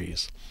Yopon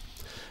trees?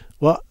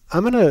 Well,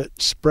 I'm going to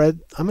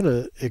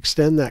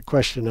extend that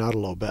question out a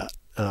little bit.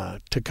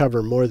 To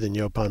cover more than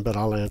Yopon, but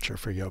I'll answer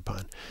for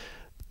Yopon.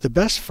 The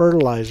best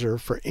fertilizer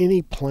for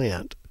any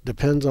plant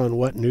depends on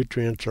what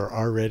nutrients are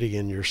already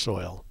in your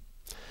soil.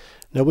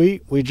 Now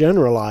we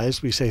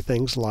generalize, we say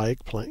things like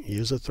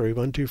use a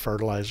 3-1-2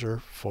 fertilizer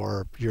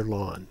for your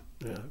lawn,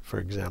 for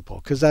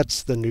example, because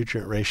that's the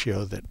nutrient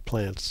ratio that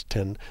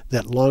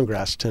that lawn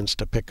grass tends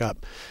to pick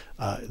up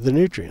the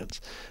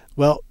nutrients.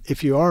 Well,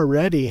 if you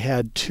already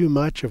had too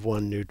much of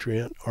one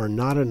nutrient or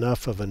not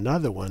enough of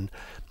another one,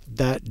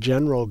 that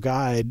general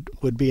guide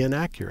would be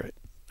inaccurate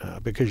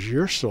because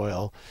your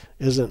soil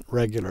isn't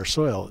regular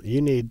soil.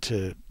 You need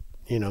to,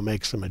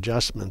 make some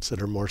adjustments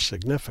that are more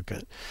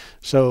significant.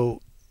 So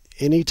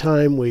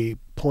anytime we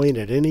point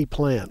at any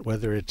plant,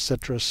 whether it's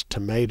citrus,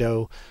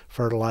 tomato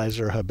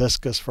fertilizer,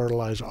 hibiscus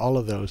fertilizer, all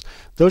of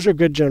those are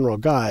good general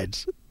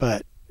guides,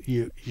 but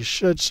you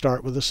should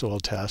start with a soil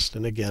test,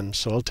 and again,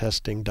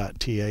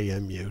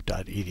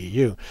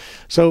 soiltesting.tamu.edu.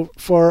 So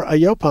for a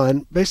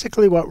Yopon,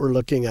 basically what we're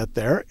looking at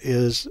there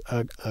is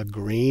an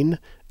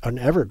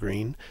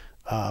evergreen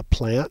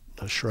plant,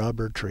 a shrub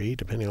or tree,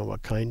 depending on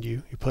what kind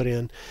you put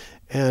in.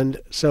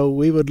 And so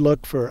we would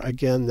look for,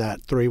 again,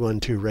 that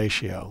 3-1-2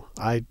 ratio.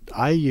 I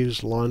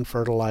use lawn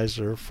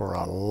fertilizer for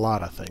a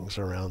lot of things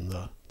around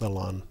the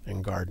lawn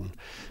and garden.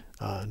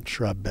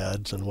 Shrub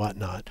beds and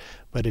whatnot.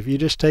 But if you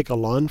just take a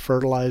lawn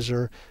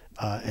fertilizer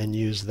and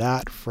use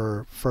that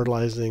for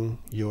fertilizing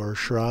your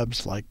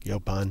shrubs like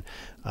Yopon,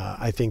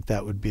 I think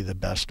that would be the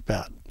best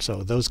bet.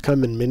 So those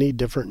come in many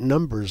different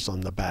numbers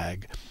on the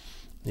bag.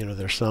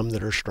 There's some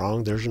that are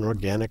strong. There's an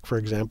organic, for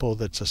example,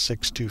 that's a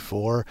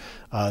 624.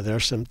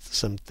 There's some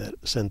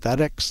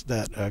synthetics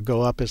that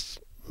go up in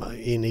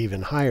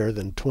even higher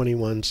than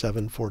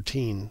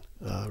 21,714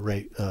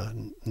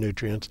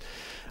 nutrients.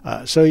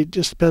 So it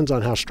just depends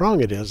on how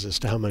strong it is as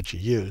to how much you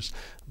use.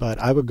 But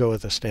I would go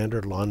with a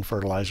standard lawn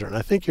fertilizer, and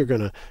I think you're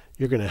gonna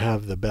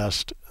have the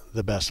best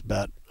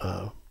bet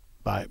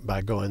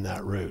by going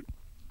that route.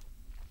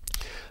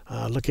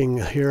 Looking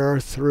here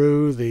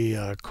through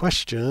the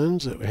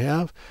questions that we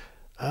have.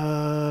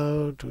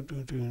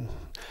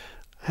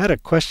 Had a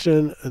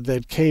question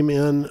that came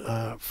in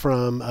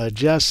from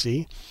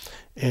Jesse,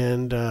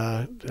 and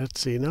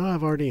let's see. No,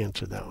 I've already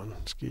answered that one.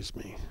 Excuse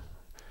me.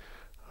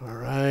 All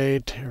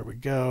right, here we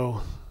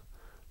go.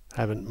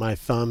 My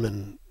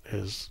thumb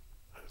I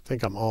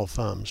think I'm all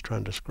thumbs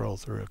trying to scroll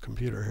through a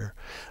computer here.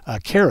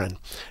 Karen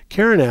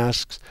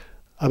asks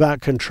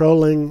about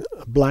controlling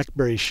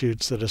blackberry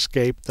shoots that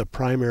escape the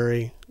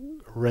primary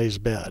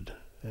raised bed.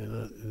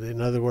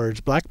 In other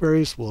words,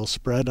 blackberries will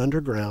spread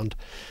underground.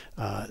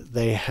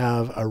 They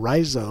have a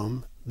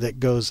rhizome that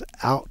goes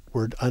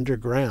outward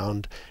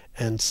underground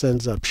and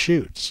sends up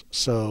shoots.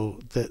 So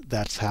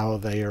that's how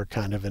they are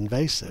kind of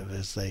invasive,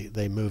 is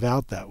they move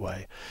out that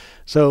way.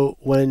 So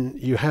when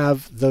you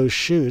have those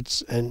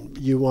shoots and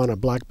you want a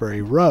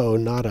blackberry row,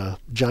 not a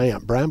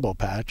giant bramble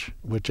patch,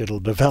 which it'll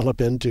develop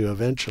into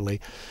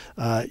eventually,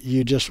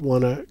 you just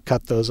want to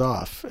cut those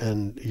off,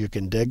 and you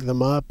can dig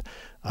them up.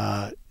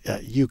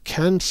 You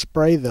can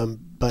spray them,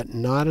 but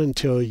not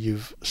until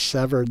you've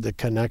severed the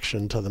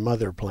connection to the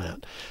mother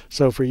plant.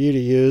 So for you to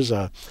use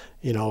a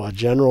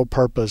general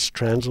purpose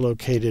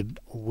translocated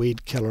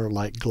weed killer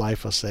like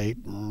glyphosate,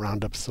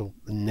 Roundup's the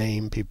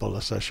name people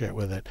associate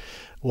with it,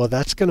 well,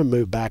 that's going to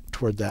move back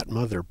toward that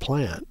mother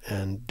plant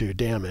and do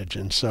damage.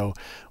 And so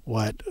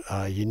what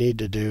you need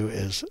to do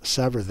is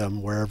sever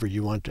them wherever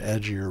you want the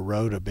edge of your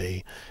row to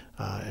be,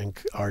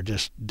 or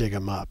just dig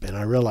them up. And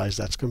I realize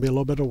that's going to be a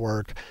little bit of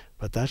work,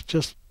 but that's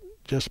just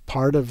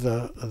part of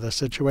the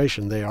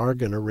situation. They are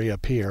going to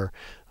reappear,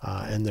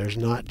 and there's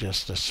not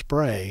just a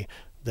spray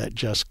that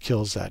just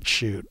kills that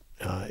shoot.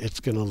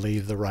 It's going to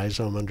leave the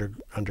rhizome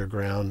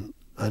underground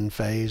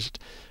unfazed,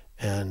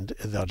 and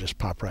they'll just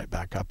pop right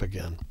back up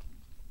again.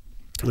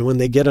 And when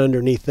they get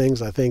underneath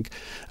things, I think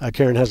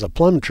Karen has a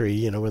plum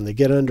tree. When they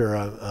get under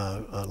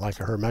like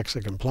her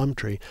Mexican plum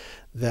tree,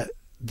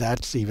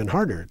 that's even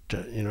harder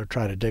to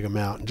try to dig them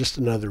out. And just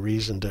another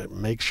reason to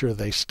make sure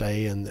they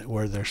stay in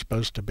where they're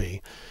supposed to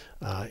be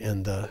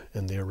in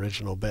the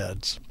original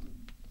beds.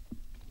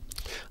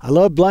 I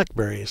love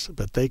blackberries,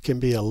 but they can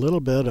be a little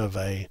bit of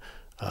a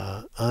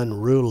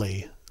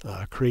unruly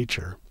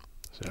creature.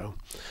 So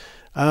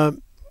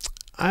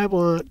I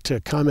want to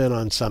comment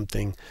on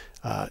something.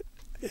 I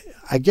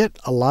get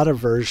a lot of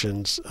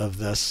versions of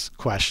this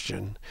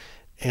question,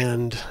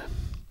 and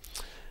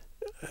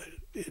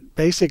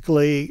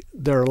basically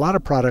there are a lot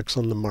of products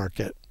on the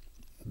market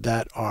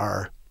that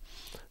are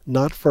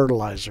not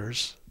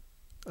fertilizers,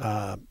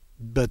 but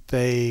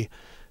they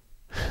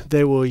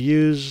will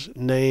use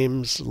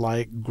names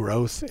like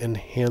growth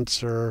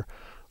enhancer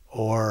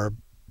or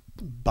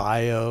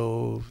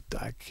I'm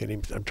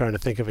trying to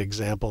think of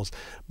examples,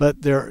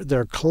 but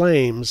they're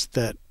claims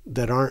that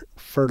aren't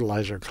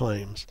fertilizer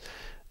claims.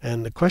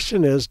 And the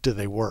question is, do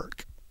they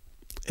work?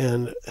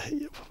 And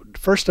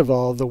first of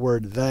all, the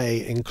word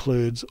 "they"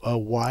 includes a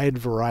wide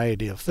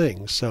variety of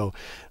things. So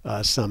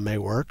some may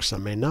work,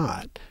 some may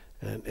not.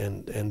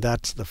 And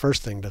that's the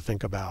first thing to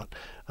think about.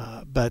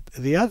 But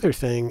the other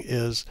thing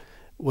is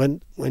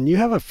when you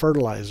have a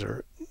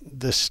fertilizer,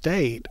 the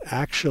state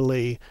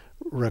actually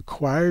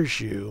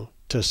requires you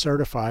to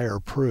certify or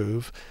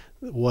prove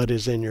what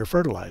is in your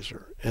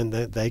fertilizer. And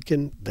that they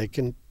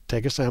can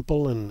take a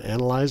sample and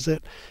analyze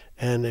it.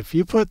 And if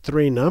you put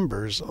 3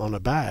 numbers on a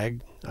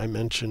bag, I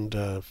mentioned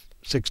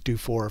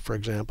 624, for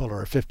example,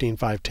 or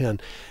 15510,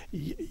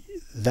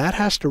 that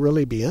has to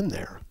really be in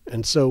there.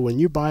 And so when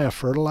you buy a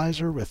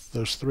fertilizer with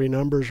those 3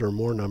 numbers or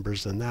more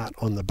numbers than that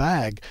on the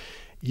bag,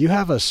 you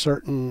have a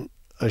certain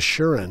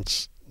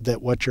assurance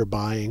that what you're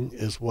buying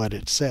is what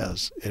it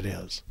says it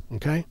is.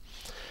 Okay?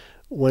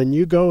 When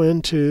you go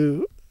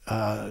into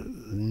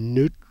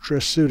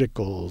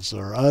nutraceuticals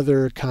or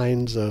other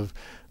kinds of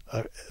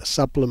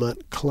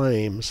supplement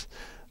claims,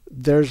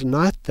 there's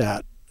not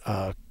that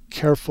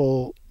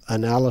careful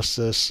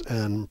analysis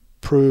and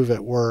prove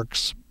it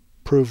works,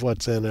 prove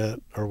what's in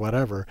it, or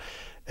whatever.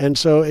 And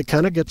so it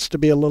kind of gets to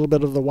be a little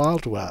bit of the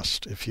Wild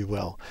West, if you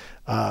will.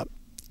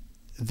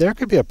 There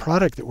could be a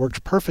product that works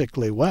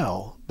perfectly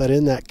well, but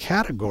in that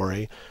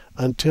category,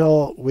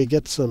 until we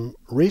get some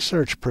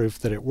research proof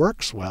that it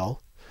works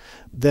well,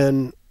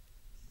 then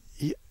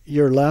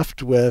you're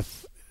left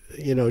with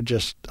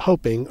just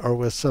hoping, or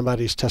with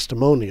somebody's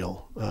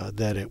testimonial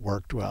that it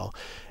worked well.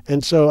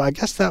 And so I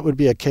guess that would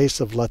be a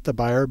case of let the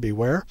buyer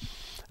beware.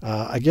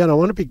 Again, I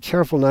want to be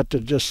careful not to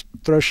just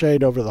throw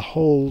shade over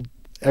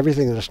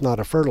everything that's not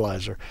a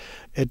fertilizer.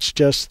 It's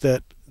just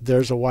that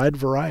there's a wide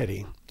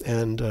variety,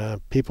 and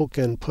people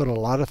can put a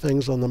lot of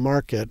things on the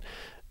market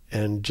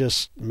and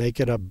just make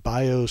it a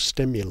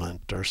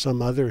biostimulant or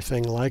some other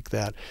thing like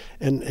that.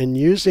 And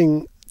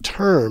using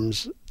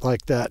terms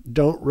like that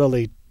don't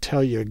really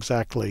tell you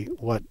exactly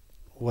what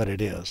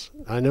it is.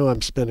 I know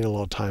I'm spending a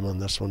little time on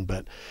this one,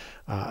 but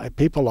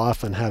people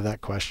often have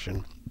that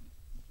question,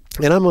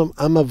 and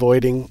I'm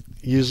avoiding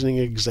using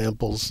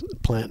examples,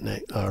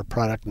 or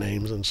product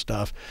names and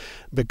stuff,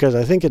 because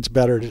I think it's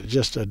better to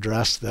just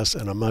address this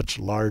in a much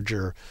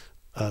larger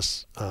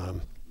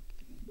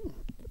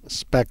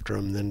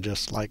spectrum than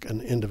just like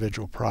an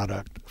individual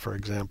product, for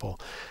example.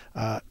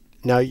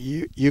 Now,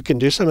 you can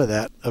do some of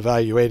that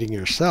evaluating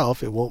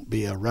yourself. It won't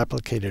be a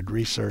replicated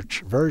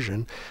research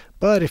version,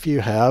 but if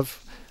you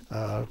have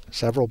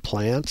several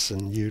plants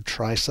and you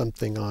try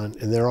something on,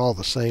 and they're all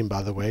the same,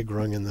 by the way,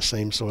 growing in the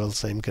same soil,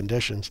 same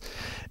conditions,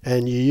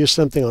 and you use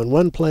something on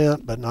one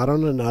plant but not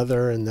on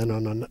another, and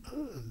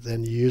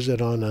then you use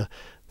it on the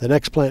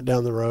next plant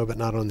down the road but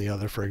not on the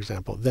other, for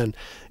example, then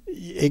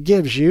it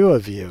gives you a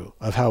view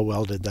of how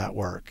well did that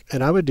work.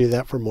 And I would do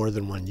that for more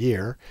than 1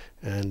 year.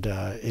 And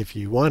if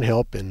you want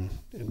help in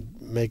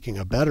making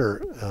a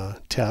better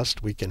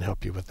test, we can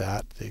help you with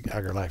that, the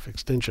AgriLife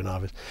Extension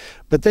Office.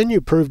 But then you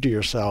prove to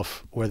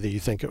yourself whether you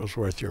think it was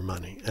worth your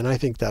money. And I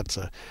think that's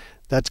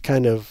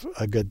kind of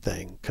a good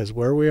thing, because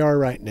where we are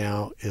right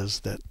now is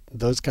that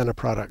those kind of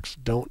products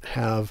don't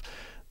have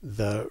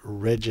the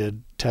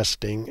rigid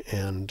testing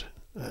and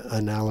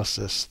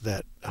analysis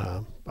that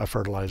a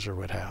fertilizer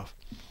would have.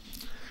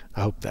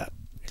 I hope that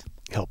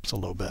helps a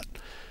little bit.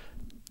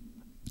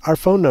 Our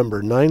phone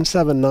number,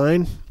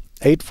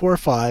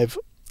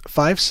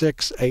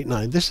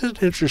 979-845-5689. This is an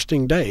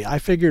interesting day. I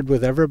figured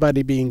with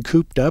everybody being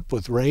cooped up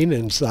with rain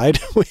inside,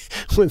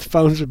 with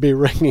phones would be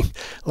ringing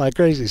like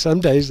crazy. Some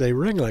days they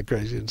ring like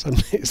crazy and some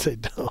days they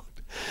don't.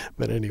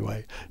 But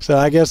anyway, so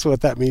I guess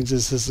what that means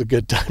is this is a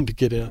good time to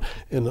get in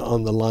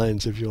on the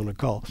lines if you want to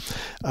call.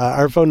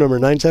 Our phone number,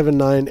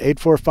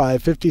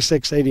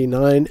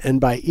 979-845-5689,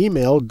 and by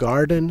email,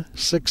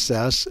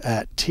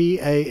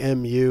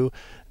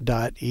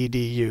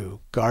 gardensuccess@tamu.edu.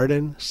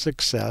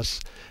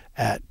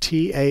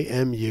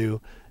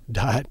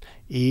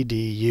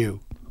 gardensuccess@tamu.edu.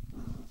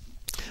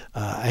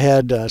 I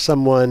had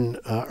someone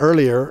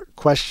earlier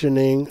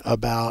questioning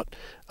about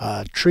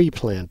tree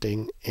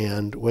planting,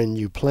 and when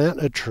you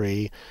plant a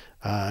tree,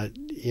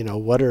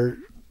 What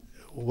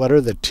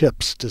are the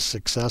tips to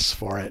success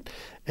for it?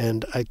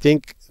 And I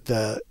think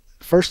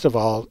first of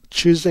all,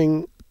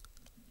 choosing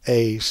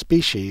a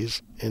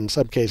species, in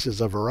some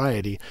cases a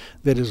variety,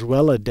 that is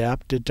well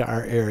adapted to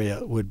our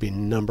area would be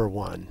number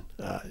one.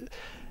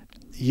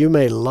 You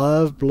may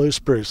love blue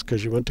spruce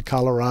because you went to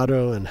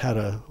Colorado and had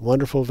a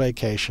wonderful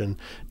vacation.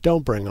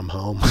 Don't bring them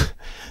home.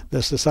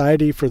 The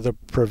Society for the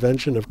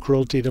Prevention of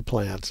Cruelty to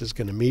Plants is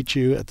going to meet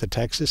you at the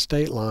Texas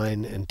state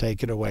line and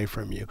take it away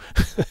from you.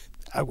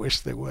 I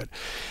wish they would.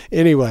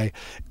 Anyway,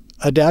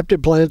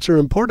 adapted plants are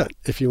important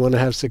if you want to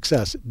have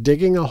success.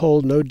 Digging a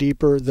hole no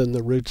deeper than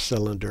the root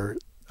cylinder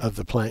of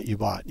the plant you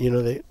bought.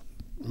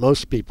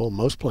 Most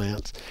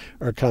plants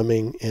are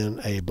coming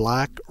in a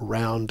black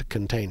round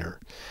container,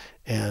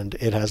 and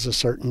it has a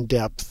certain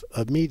depth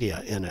of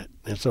media in it.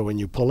 And so when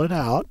you pull it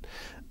out,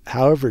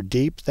 however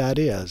deep that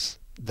is,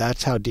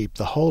 that's how deep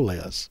the hole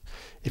is.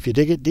 If you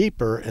dig it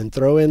deeper and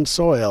throw in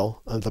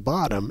soil on the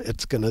bottom,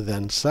 it's going to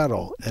then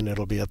settle and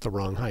it'll be at the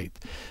wrong height.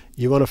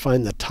 You want to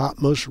find the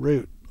topmost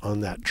root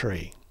on that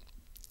tree,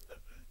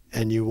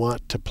 and you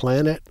want to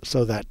plant it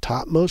so that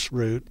topmost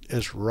root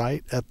is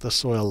right at the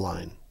soil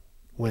line.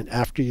 When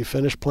after you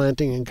finish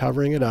planting and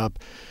covering it up,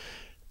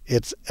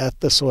 it's at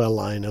the soil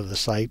line of the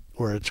site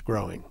where it's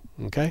growing.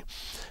 Okay?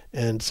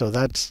 And so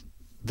that's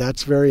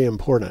very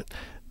important.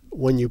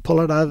 When you pull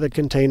it out of the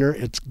container,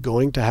 it's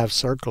going to have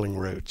circling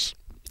roots.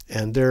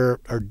 And there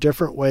are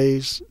different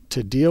ways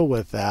to deal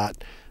with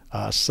that,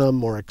 some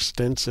more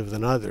extensive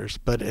than others,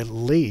 but at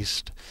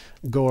least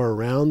go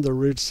around the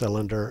root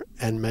cylinder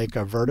and make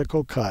a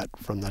vertical cut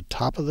from the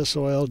top of the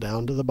soil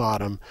down to the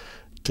bottom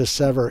to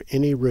sever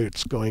any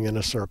roots going in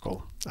a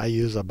circle. I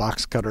use a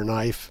box cutter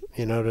knife,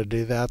 to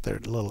do that. Their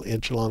little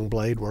inch-long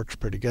blade works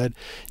pretty good.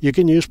 You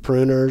can use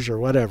pruners or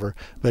whatever,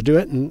 but do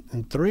it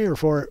in 3 or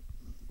 4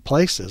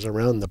 places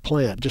around the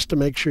plant just to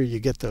make sure you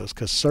get those,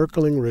 because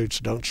circling roots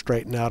don't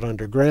straighten out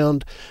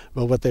underground,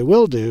 but what they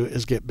will do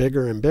is get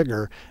bigger and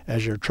bigger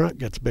as your trunk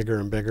gets bigger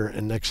and bigger,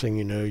 and next thing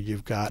you know,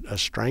 you've got a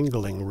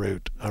strangling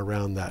root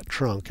around that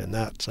trunk, and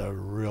that's a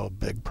real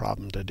big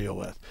problem to deal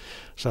with.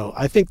 So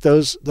I think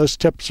those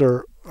tips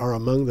are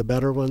among the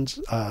better ones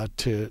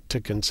to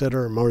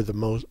consider,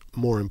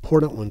 more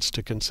important ones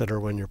to consider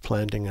when you're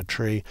planting a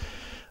tree.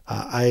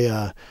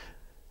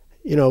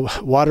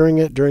 Watering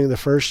it during the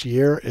first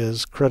year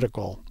is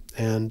critical,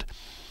 and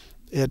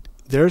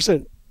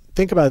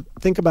think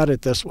about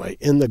it this way.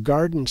 In the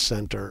garden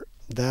center,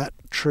 that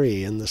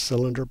tree in the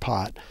cylinder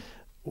pot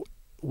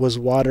was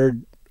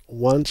watered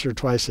once or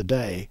twice a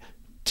day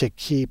to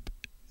keep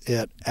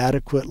it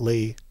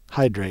adequately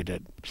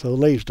hydrated, so the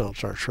leaves don't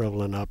start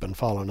shriveling up and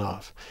falling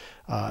off.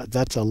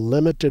 That's a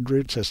limited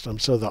root system,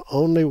 so the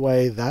only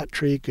way that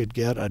tree could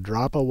get a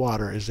drop of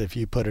water is if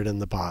you put it in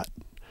the pot.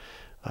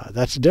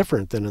 That's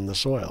different than in the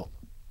soil,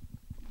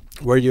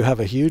 where you have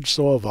a huge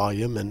soil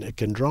volume and it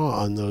can draw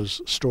on those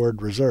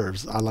stored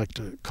reserves. I like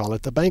to call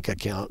it the bank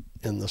account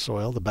in the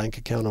soil, the bank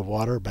account of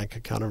water, bank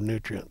account of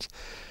nutrients.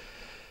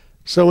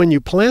 So when you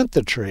plant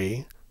the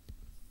tree,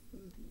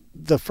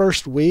 the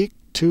first week,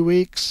 2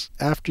 weeks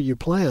after you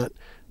plant,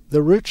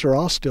 the roots are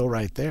all still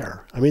right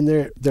there. I mean,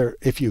 they're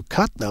if you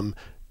cut them,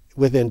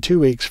 within 2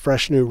 weeks,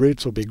 fresh new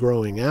roots will be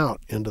growing out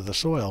into the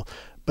soil.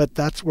 But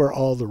that's where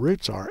all the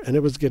roots are, and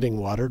it was getting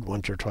watered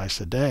once or twice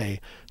a day.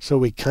 So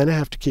we kind of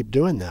have to keep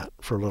doing that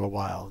for a little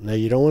while. Now,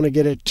 you don't want to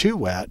get it too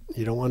wet.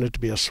 You don't want it to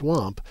be a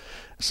swamp.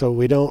 So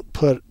we don't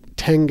put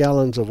 10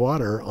 gallons of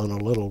water on a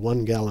little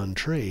 1-gallon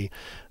tree,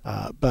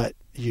 but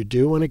you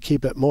do want to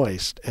keep it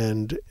moist.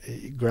 And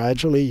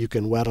gradually you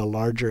can wet a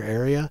larger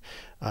area,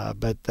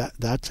 but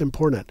that's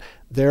important.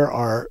 There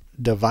are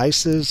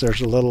devices.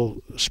 There's a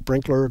little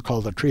sprinkler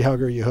called a tree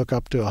hugger you hook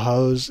up to a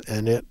hose,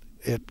 and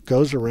it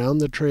goes around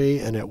the tree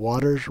and it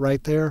waters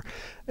right there,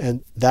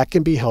 and that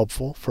can be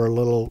helpful for a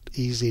little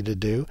easy to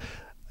do.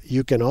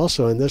 You can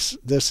also, and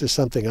this is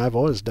something I've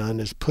always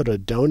done, is put a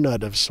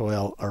donut of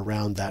soil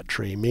around that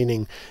tree,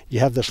 meaning you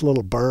have this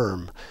little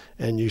berm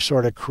and you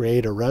sort of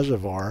create a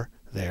reservoir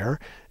there,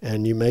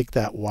 and you make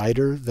that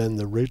wider than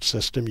the root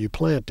system you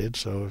planted.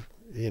 So,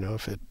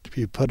 if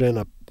you put in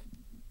a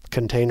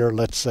container,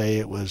 let's say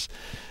it was,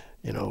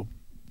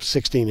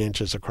 16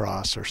 inches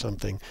across or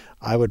something,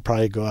 I would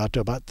probably go out to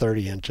about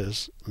 30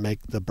 inches, make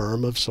the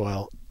berm of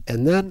soil,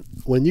 and then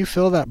when you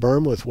fill that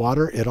berm with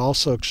water, it all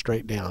soaks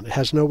straight down. It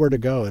has nowhere to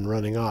go and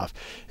running off.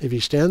 If you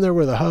stand there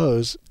with a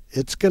hose,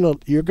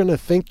 you're gonna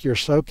think you're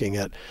soaking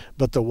it,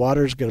 but the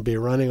water's gonna be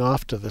running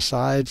off to the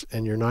sides,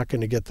 and you're not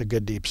gonna get the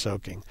good deep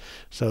soaking.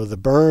 So the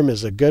berm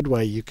is a good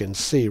way. You can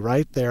see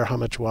right there how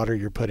much water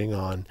you're putting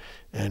on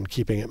and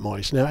keeping it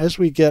moist. Now, as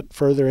we get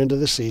further into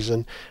the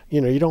season,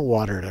 you don't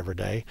water it every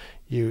day.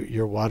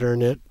 You're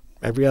watering it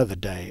every other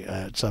day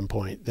at some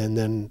point, and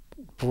then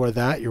for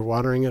that you're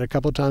watering it a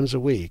couple times a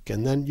week,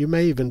 and then you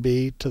may even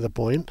be to the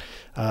point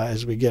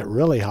as we get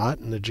really hot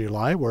in the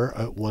July where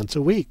once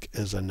a week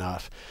is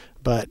enough.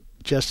 But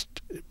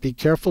just be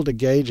careful to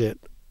gauge it,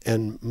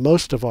 and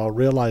most of all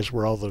realize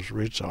where all those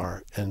roots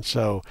are. And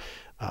so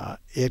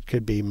it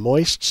could be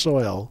moist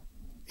soil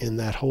in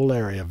that whole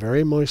area,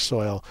 very moist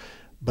soil,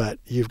 but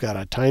you've got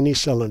a tiny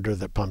cylinder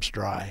that pumps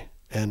dry.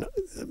 And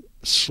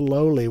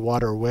slowly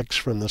water wicks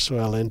from the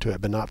soil into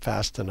it, but not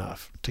fast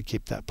enough to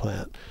keep that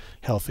plant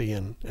healthy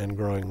and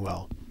growing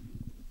well.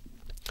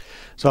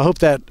 So I hope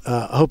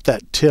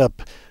that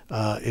tip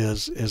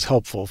is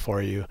helpful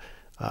for you.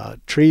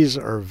 Trees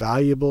are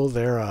valuable.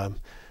 They're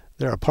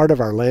a part of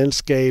our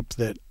landscape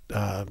that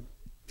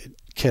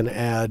can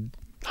add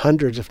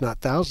hundreds, if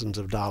not thousands,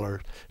 of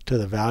dollars to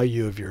the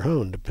value of your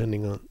home,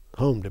 depending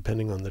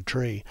on the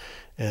tree.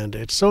 And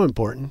it's so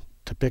important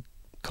to pick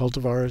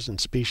cultivars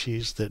and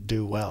species that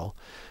do well.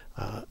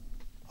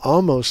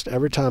 Almost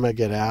every time I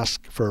get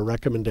asked for a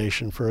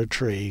recommendation for a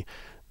tree,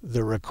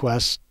 the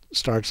request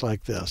starts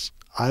like this: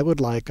 I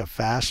would like a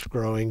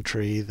fast-growing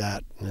tree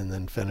that, and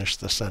then finish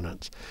the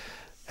sentence.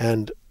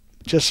 And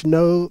just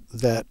know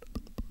that,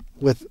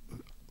 with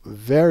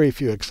very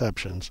few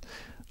exceptions,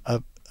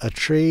 a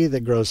tree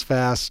that grows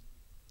fast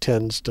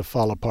tends to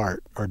fall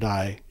apart or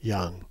die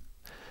young.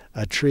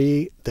 A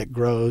tree that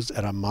grows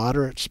at a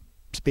moderate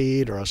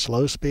speed or a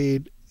slow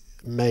speed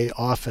may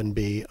often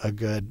be a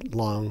good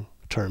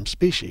long-term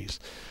species.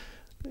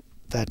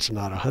 That's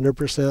not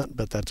 100%,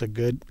 but that's a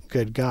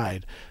good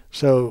guide.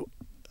 So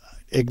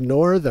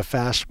ignore the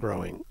fast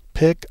growing.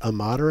 Pick a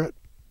moderate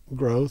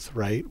growth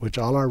rate, which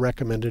all our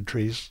recommended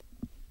trees,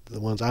 the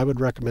ones I would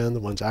recommend,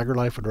 the ones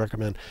AgriLife would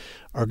recommend,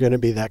 are going to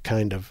be that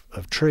kind of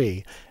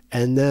tree.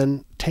 And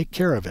then take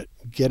care of it.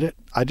 Get it.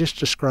 I just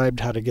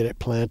described how to get it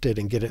planted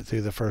and get it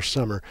through the first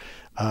summer.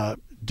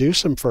 Do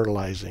some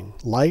fertilizing,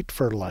 light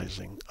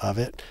fertilizing of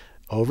it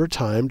over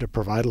time to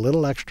provide a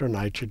little extra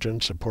nitrogen,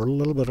 support a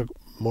little bit of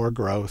more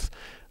growth,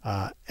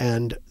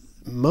 and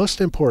most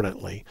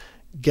importantly,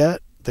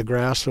 get the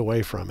grass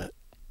away from it.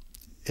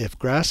 If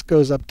grass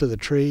goes up to the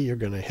tree, you're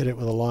going to hit it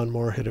with a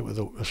lawnmower, hit it with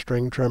a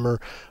string trimmer.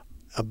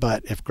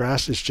 But if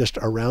grass is just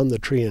around the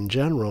tree in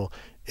general,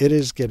 it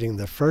is getting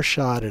the first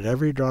shot at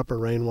every drop of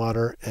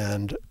rainwater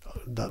and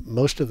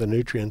most of the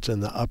nutrients in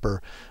the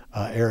upper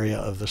area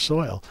of the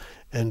soil.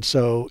 And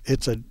so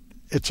it's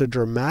a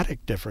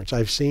dramatic difference.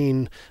 I've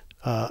seen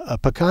a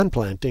pecan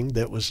planting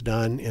that was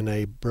done in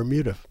a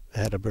Bermuda,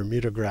 had a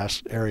Bermuda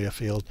grass area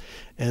field,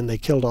 and they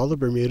killed all the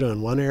Bermuda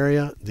in one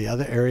area. The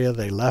other area,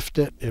 they left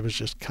it. It was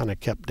just kind of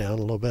kept down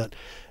a little bit.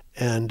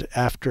 And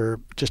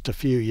after just a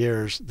few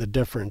years, the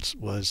difference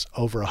was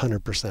over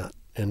 100%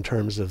 in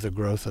terms of the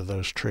growth of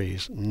those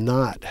trees,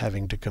 not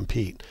having to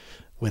compete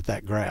with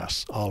that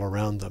grass all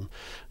around them.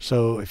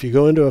 So if you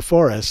go into a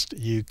forest,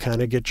 you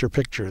kind of get your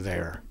picture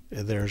there.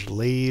 There's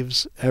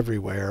leaves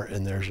everywhere,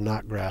 and there's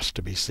not grass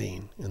to be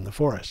seen in the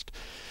forest.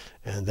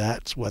 And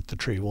that's what the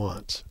tree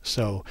wants.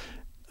 So,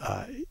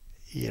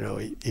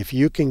 if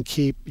you can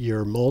keep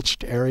your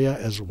mulched area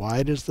as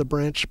wide as the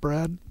branch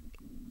spread,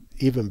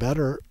 even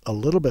better, a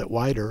little bit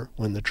wider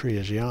when the tree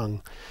is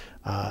young,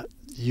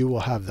 you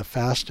will have the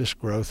fastest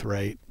growth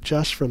rate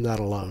just from that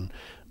alone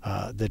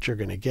that you're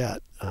going to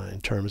get in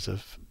terms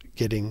of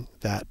getting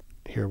that.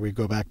 Here we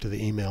go back to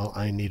the email,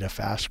 I need a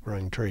fast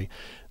growing tree.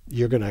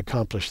 You're going to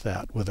accomplish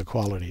that with a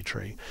quality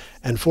tree.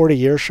 And 40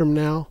 years from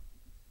now,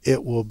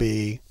 it will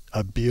be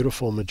a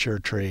beautiful mature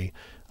tree,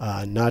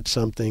 not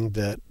something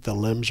that the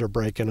limbs are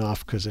breaking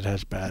off because it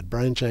has bad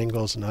branch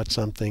angles, not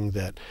something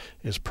that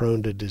is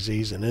prone to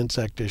disease and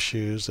insect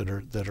issues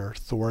that are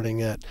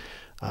thwarting it.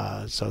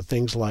 So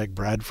things like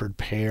Bradford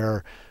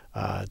pear,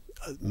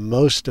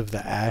 most of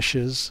the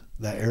ashes,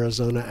 the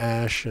Arizona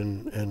ash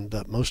and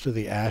most of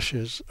the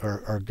ashes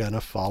are going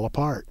to fall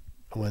apart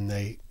when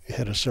they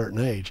hit a certain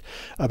age.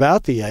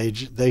 About the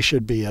age they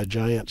should be a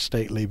giant,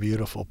 stately,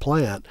 beautiful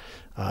plant,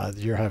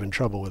 you're having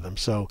trouble with them.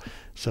 So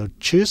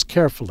choose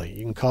carefully.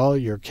 You can call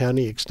your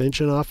county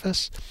extension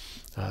office.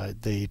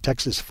 The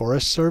Texas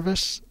Forest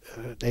Service,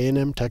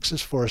 A&M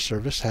Texas Forest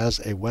Service, has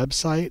a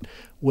website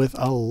with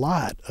a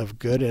lot of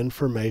good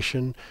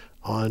information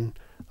on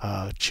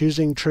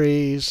choosing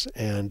trees,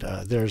 and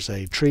there's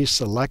a tree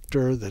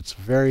selector that's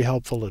very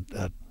helpful,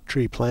 a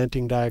tree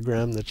planting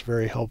diagram that's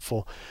very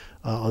helpful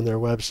on their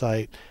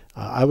website.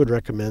 I would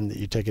recommend that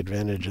you take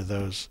advantage of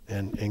those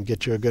and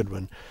get you a good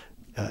one.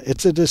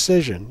 It's a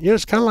decision.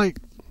 It's kind of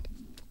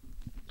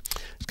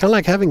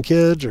like having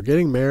kids or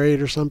getting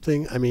married or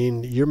something. I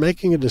mean, you're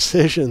making a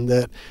decision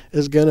that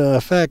is going to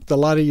affect a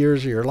lot of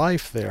years of your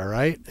life there,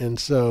 right? And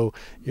so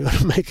you want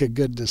to make a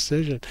good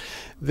decision.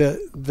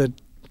 The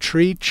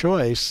tree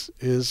choice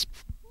is,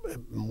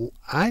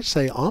 I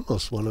say,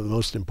 almost one of the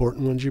most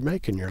important ones you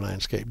make in your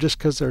landscape, just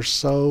because they're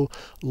so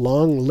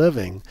long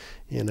living,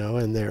 and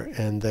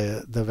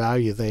the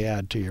value they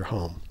add to your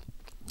home.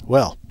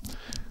 Well,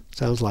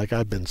 sounds like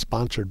I've been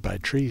sponsored by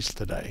trees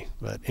today.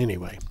 But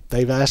anyway,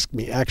 they've asked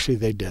me, actually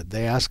they did.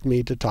 They asked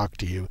me to talk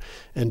to you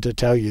and to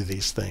tell you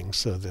these things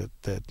so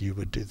that you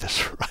would do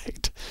this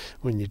right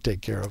when you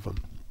take care of them.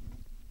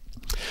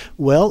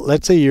 Well,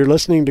 let's say you're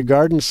listening to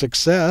Garden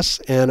Success,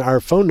 and our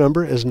phone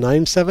number is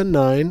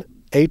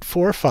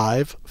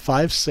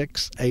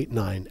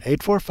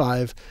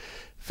 979-845-5689,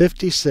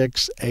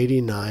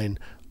 845-5689,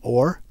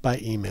 or by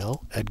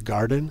email at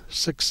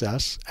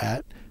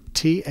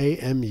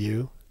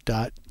gardensuccess@tamu.edu.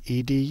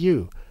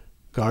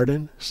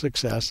 Garden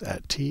success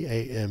at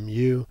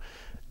tamu.edu.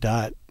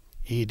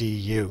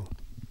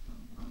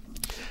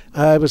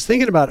 I was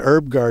thinking about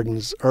herb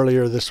gardens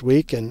earlier this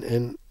week,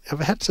 and I've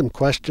had some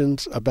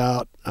questions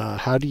about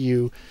how do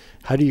you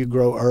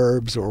grow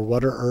herbs, or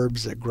what are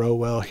herbs that grow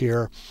well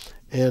here.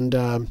 And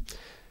I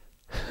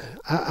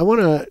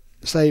want to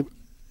say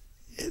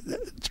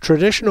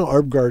traditional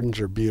herb gardens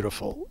are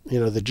beautiful.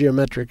 The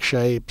geometric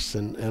shapes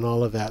and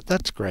all of that.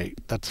 That's great.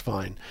 That's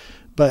fine.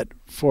 But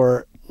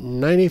for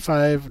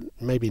 95,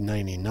 maybe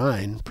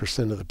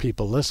 99% of the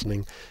people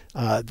listening,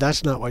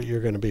 that's not what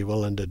you're going to be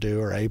willing to do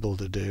or able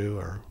to do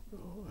or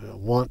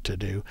want to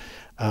do.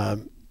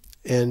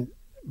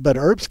 But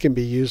herbs can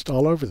be used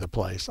all over the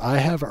place. I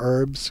have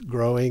herbs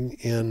growing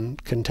in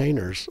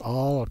containers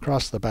all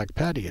across the back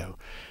patio.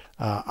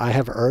 I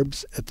have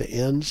herbs at the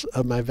ends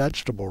of my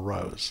vegetable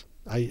rows.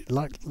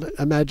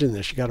 Imagine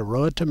this: you got a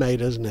row of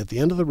tomatoes, and at the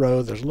end of the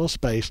row there's a little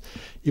space.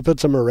 You put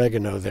some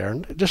oregano there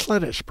and just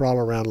let it sprawl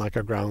around like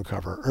a ground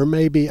cover, or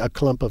maybe a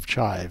clump of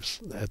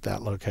chives at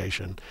that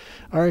location,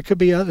 or it could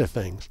be other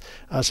things.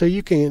 So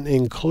you can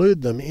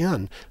include them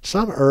in.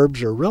 Some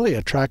herbs are really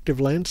attractive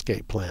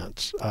landscape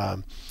plants.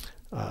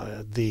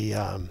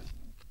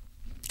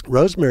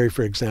 Rosemary,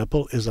 for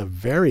example, is a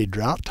very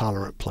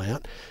drought-tolerant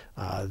plant.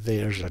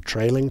 There's a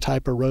trailing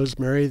type of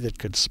rosemary that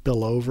could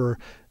spill over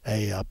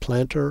a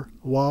planter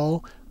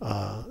wall.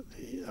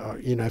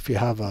 If you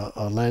have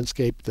a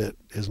landscape that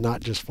is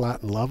not just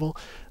flat and level,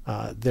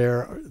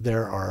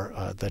 there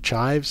are the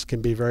chives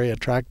can be very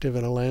attractive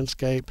in a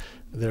landscape.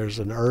 There's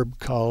an herb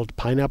called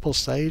pineapple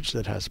sage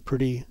that has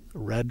pretty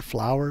red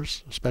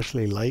flowers,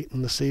 especially late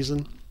in the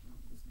season,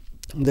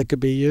 that could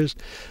be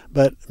used.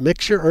 But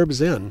mix your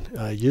herbs in.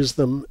 Use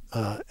them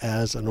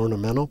as an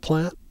ornamental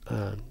plant.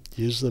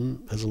 Use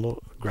them as a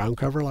little ground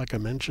cover, like I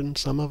mentioned,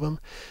 some of them.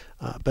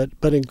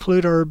 But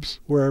include herbs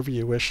wherever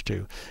you wish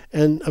to.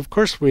 And of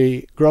course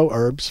we grow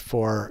herbs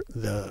for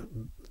the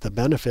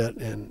benefit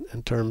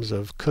in terms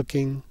of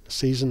cooking,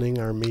 seasoning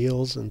our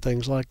meals and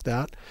things like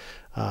that.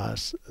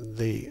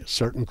 The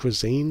certain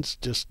cuisines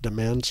just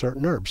demand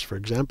certain herbs. For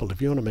example,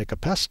 if you want to make a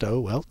pesto,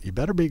 well, you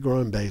better be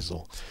growing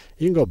basil.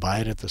 You can go buy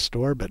it at the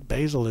store, but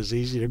basil is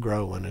easy to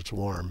grow when it's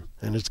warm,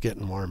 and it's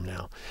getting warm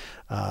now.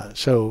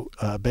 So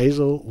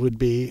basil would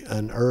be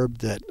an herb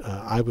that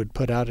I would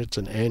put out. It's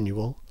an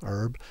annual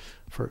herb.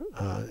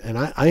 And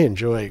I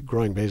enjoy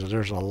growing basil.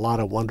 There's a lot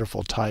of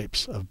wonderful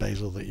types of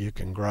basil that you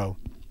can grow.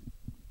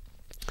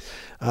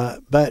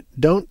 But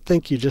don't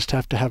think you just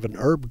have to have an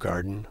herb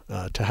garden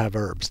to have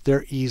herbs.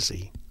 They're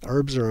easy.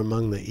 Herbs are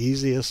among the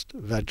easiest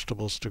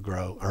vegetables to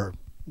grow, or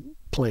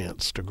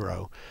plants to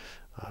grow.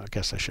 I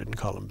guess I shouldn't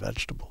call them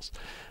vegetables.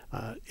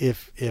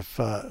 If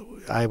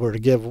I were to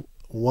give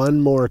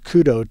one more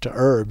kudo to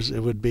herbs, it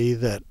would be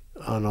that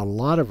on a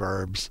lot of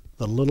herbs,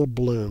 the little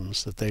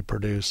blooms that they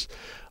produce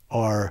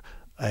are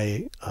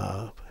a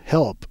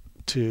help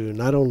to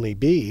not only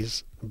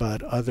bees,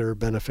 but other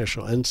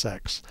beneficial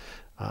insects.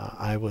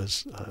 I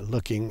was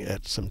looking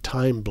at some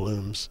thyme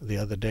blooms the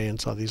other day and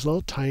saw these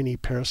little tiny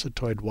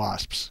parasitoid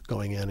wasps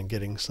going in and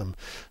getting some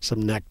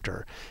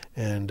nectar.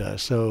 And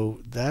so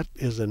that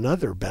is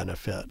another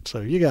benefit.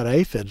 So you got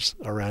aphids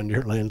around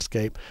your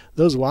landscape.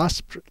 Those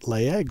wasps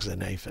lay eggs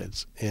in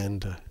aphids,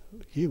 and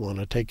you want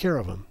to take care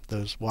of them.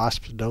 Those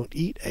wasps don't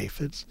eat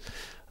aphids.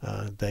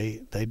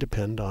 They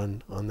depend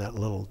on that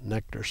little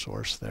nectar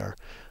source there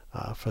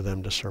for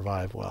them to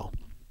survive well.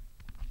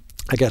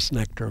 I guess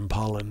nectar and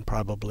pollen,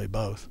 probably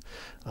both.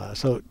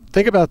 So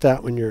think about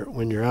that when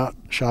you're out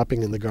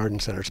shopping in the garden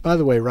centers. By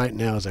the way, right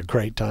now is a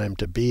great time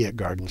to be at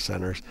garden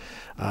centers.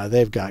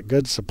 They've got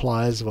good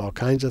supplies of all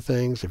kinds of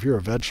things. If you're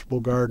a vegetable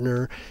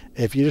gardener,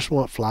 if you just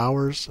want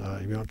flowers,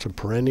 you want some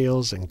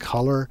perennials and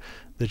color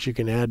that you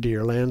can add to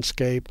your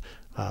landscape,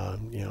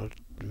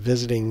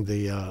 visiting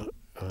the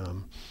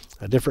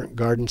different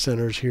garden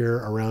centers here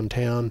around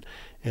town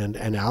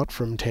and out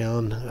from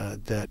town,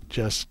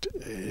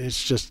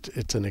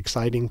 it's an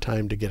exciting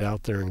time to get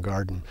out there and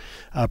garden.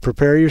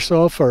 Prepare your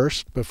soil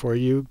first before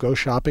you go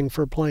shopping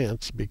for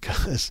plants,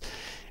 because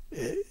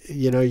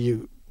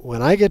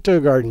when I get to a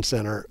garden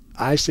center,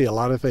 I see a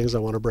lot of things I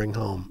want to bring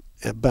home,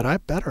 but I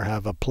better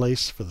have a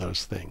place for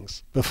those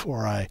things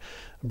before I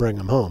bring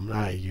them home.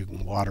 You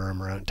can water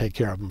them around, take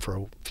care of them for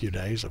a few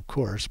days, of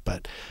course,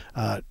 but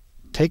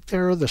take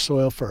care of the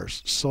soil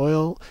first.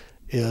 Soil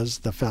is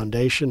the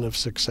foundation of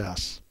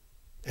success.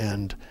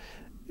 And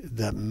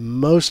the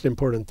most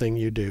important thing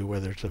you do,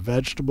 whether it's a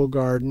vegetable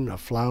garden, a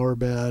flower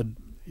bed,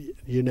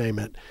 you name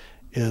it,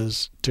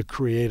 is to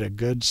create a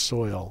good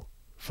soil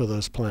for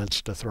those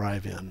plants to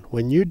thrive in.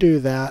 When you do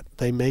that,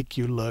 they make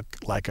you look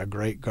like a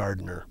great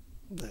gardener.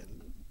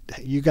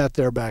 you got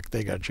their back,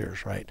 they got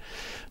yours, right?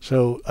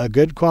 So a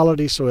good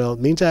quality soil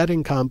means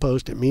adding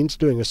compost. It means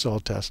doing a soil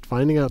test,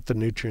 finding out the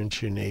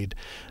nutrients you need,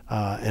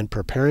 and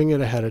preparing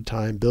it ahead of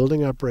time,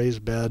 building up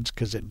raised beds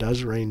because it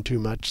does rain too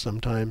much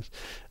sometimes.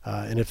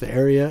 And if the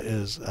area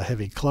is a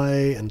heavy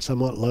clay and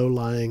somewhat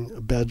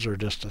low-lying, beds are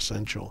just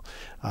essential,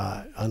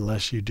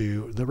 unless you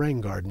do the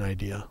rain garden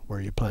idea where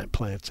you plant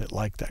plants that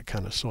like that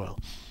kind of soil.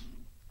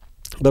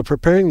 But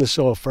preparing the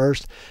soil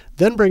first,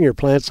 then bring your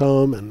plants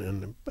home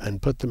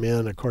and put them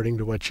in according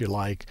to what you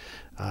like.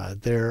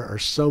 There are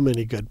so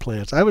many good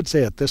plants. I would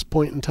say at this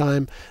point in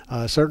time,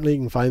 certainly you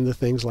can find the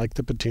things like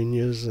the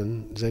petunias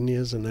and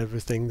zinnias and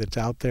everything that's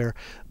out there.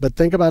 But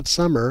think about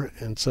summer,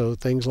 and so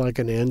things like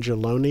an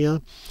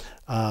angelonia,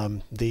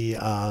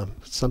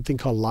 something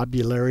called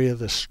Lobularia,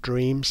 the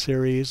Stream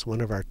series,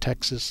 one of our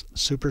Texas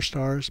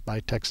superstars by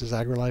Texas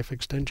AgriLife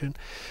Extension.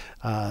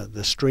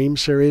 The Stream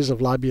series of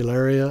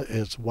Lobularia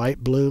is white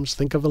blooms.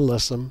 Think of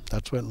alyssum.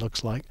 That's what it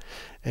looks like.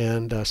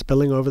 And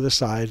spilling over the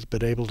sides,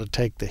 but able to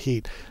take the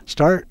heat.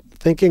 Start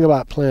thinking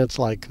about plants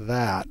like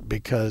that,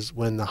 because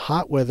when the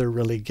hot weather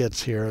really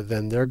gets here,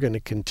 then they're going to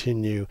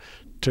continue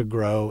to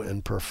grow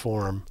and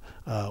perform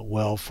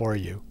well for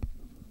you.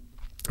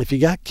 If you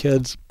got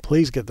kids,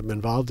 please get them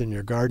involved in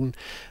your garden.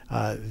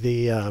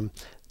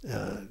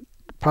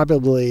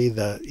 Probably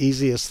the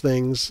easiest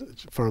things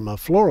from a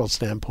floral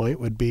standpoint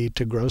would be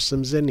to grow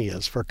some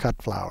zinnias for cut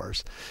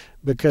flowers,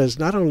 because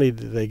not only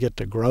do they get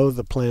to grow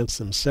the plants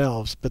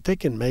themselves, but they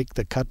can make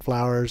the cut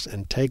flowers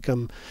and take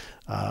them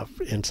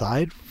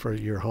inside for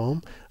your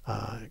home,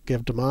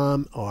 give to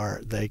mom,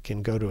 or they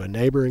can go to a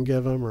neighbor and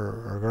give them,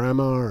 or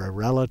grandma or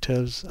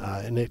relatives,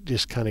 and it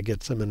just kind of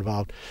gets them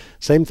involved.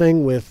 Same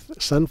thing with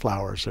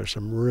sunflowers. There's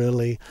some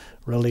really,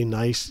 really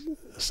nice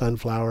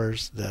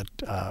sunflowers that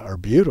are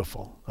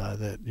beautiful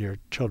that your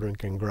children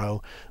can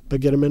grow,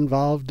 but get them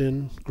involved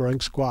in growing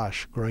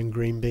squash, growing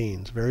green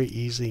beans. Very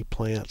easy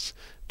plants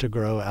to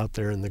grow out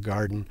there in the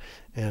garden,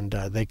 and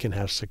they can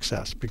have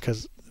success,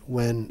 because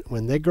when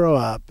they grow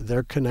up,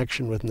 their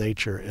connection with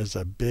nature is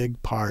a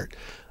big part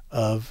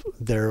of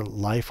their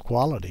life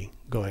quality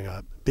going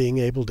up. Being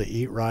able to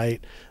eat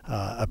right,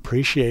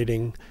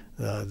 appreciating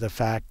the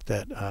fact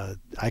that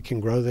I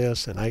can grow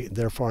this, and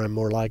therefore I'm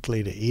more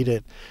likely to eat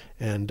it,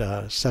 and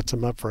sets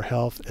them up for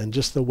health and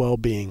just the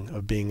well-being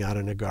of being out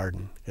in a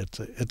garden.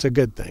 It's a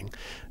good thing.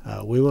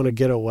 We want to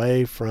get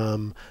away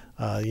from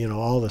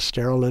all the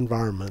sterile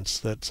environments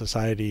that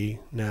society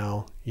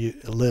now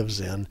lives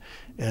in,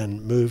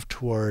 and move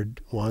toward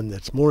one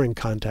that's more in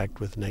contact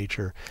with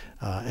nature,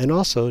 and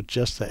also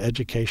just the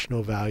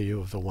educational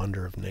value of the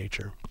wonder of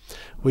nature.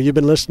 Well, you've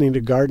been listening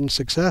to Garden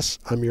Success.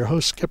 I'm your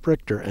host, Skip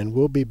Richter, and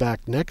we'll be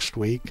back next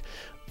week,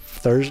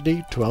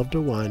 Thursday, 12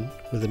 to 1,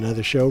 with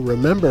another show.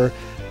 Remember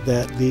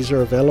that these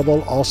are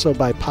available also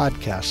by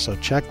podcast, so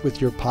check with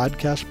your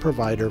podcast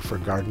provider for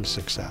Garden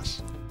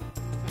Success.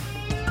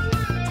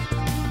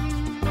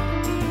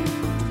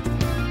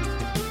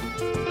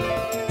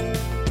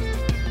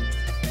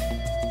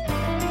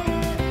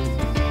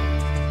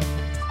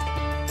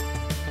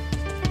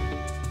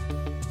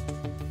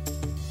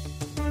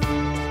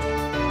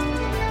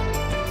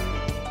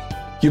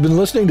 You've been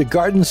listening to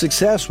Garden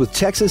Success with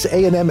Texas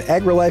A&M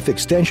AgriLife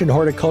Extension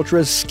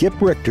horticulturist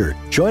Skip Richter.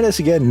 Join us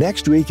again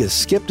next week as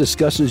Skip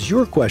discusses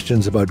your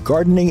questions about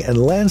gardening and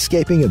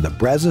landscaping in the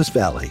Brazos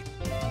Valley.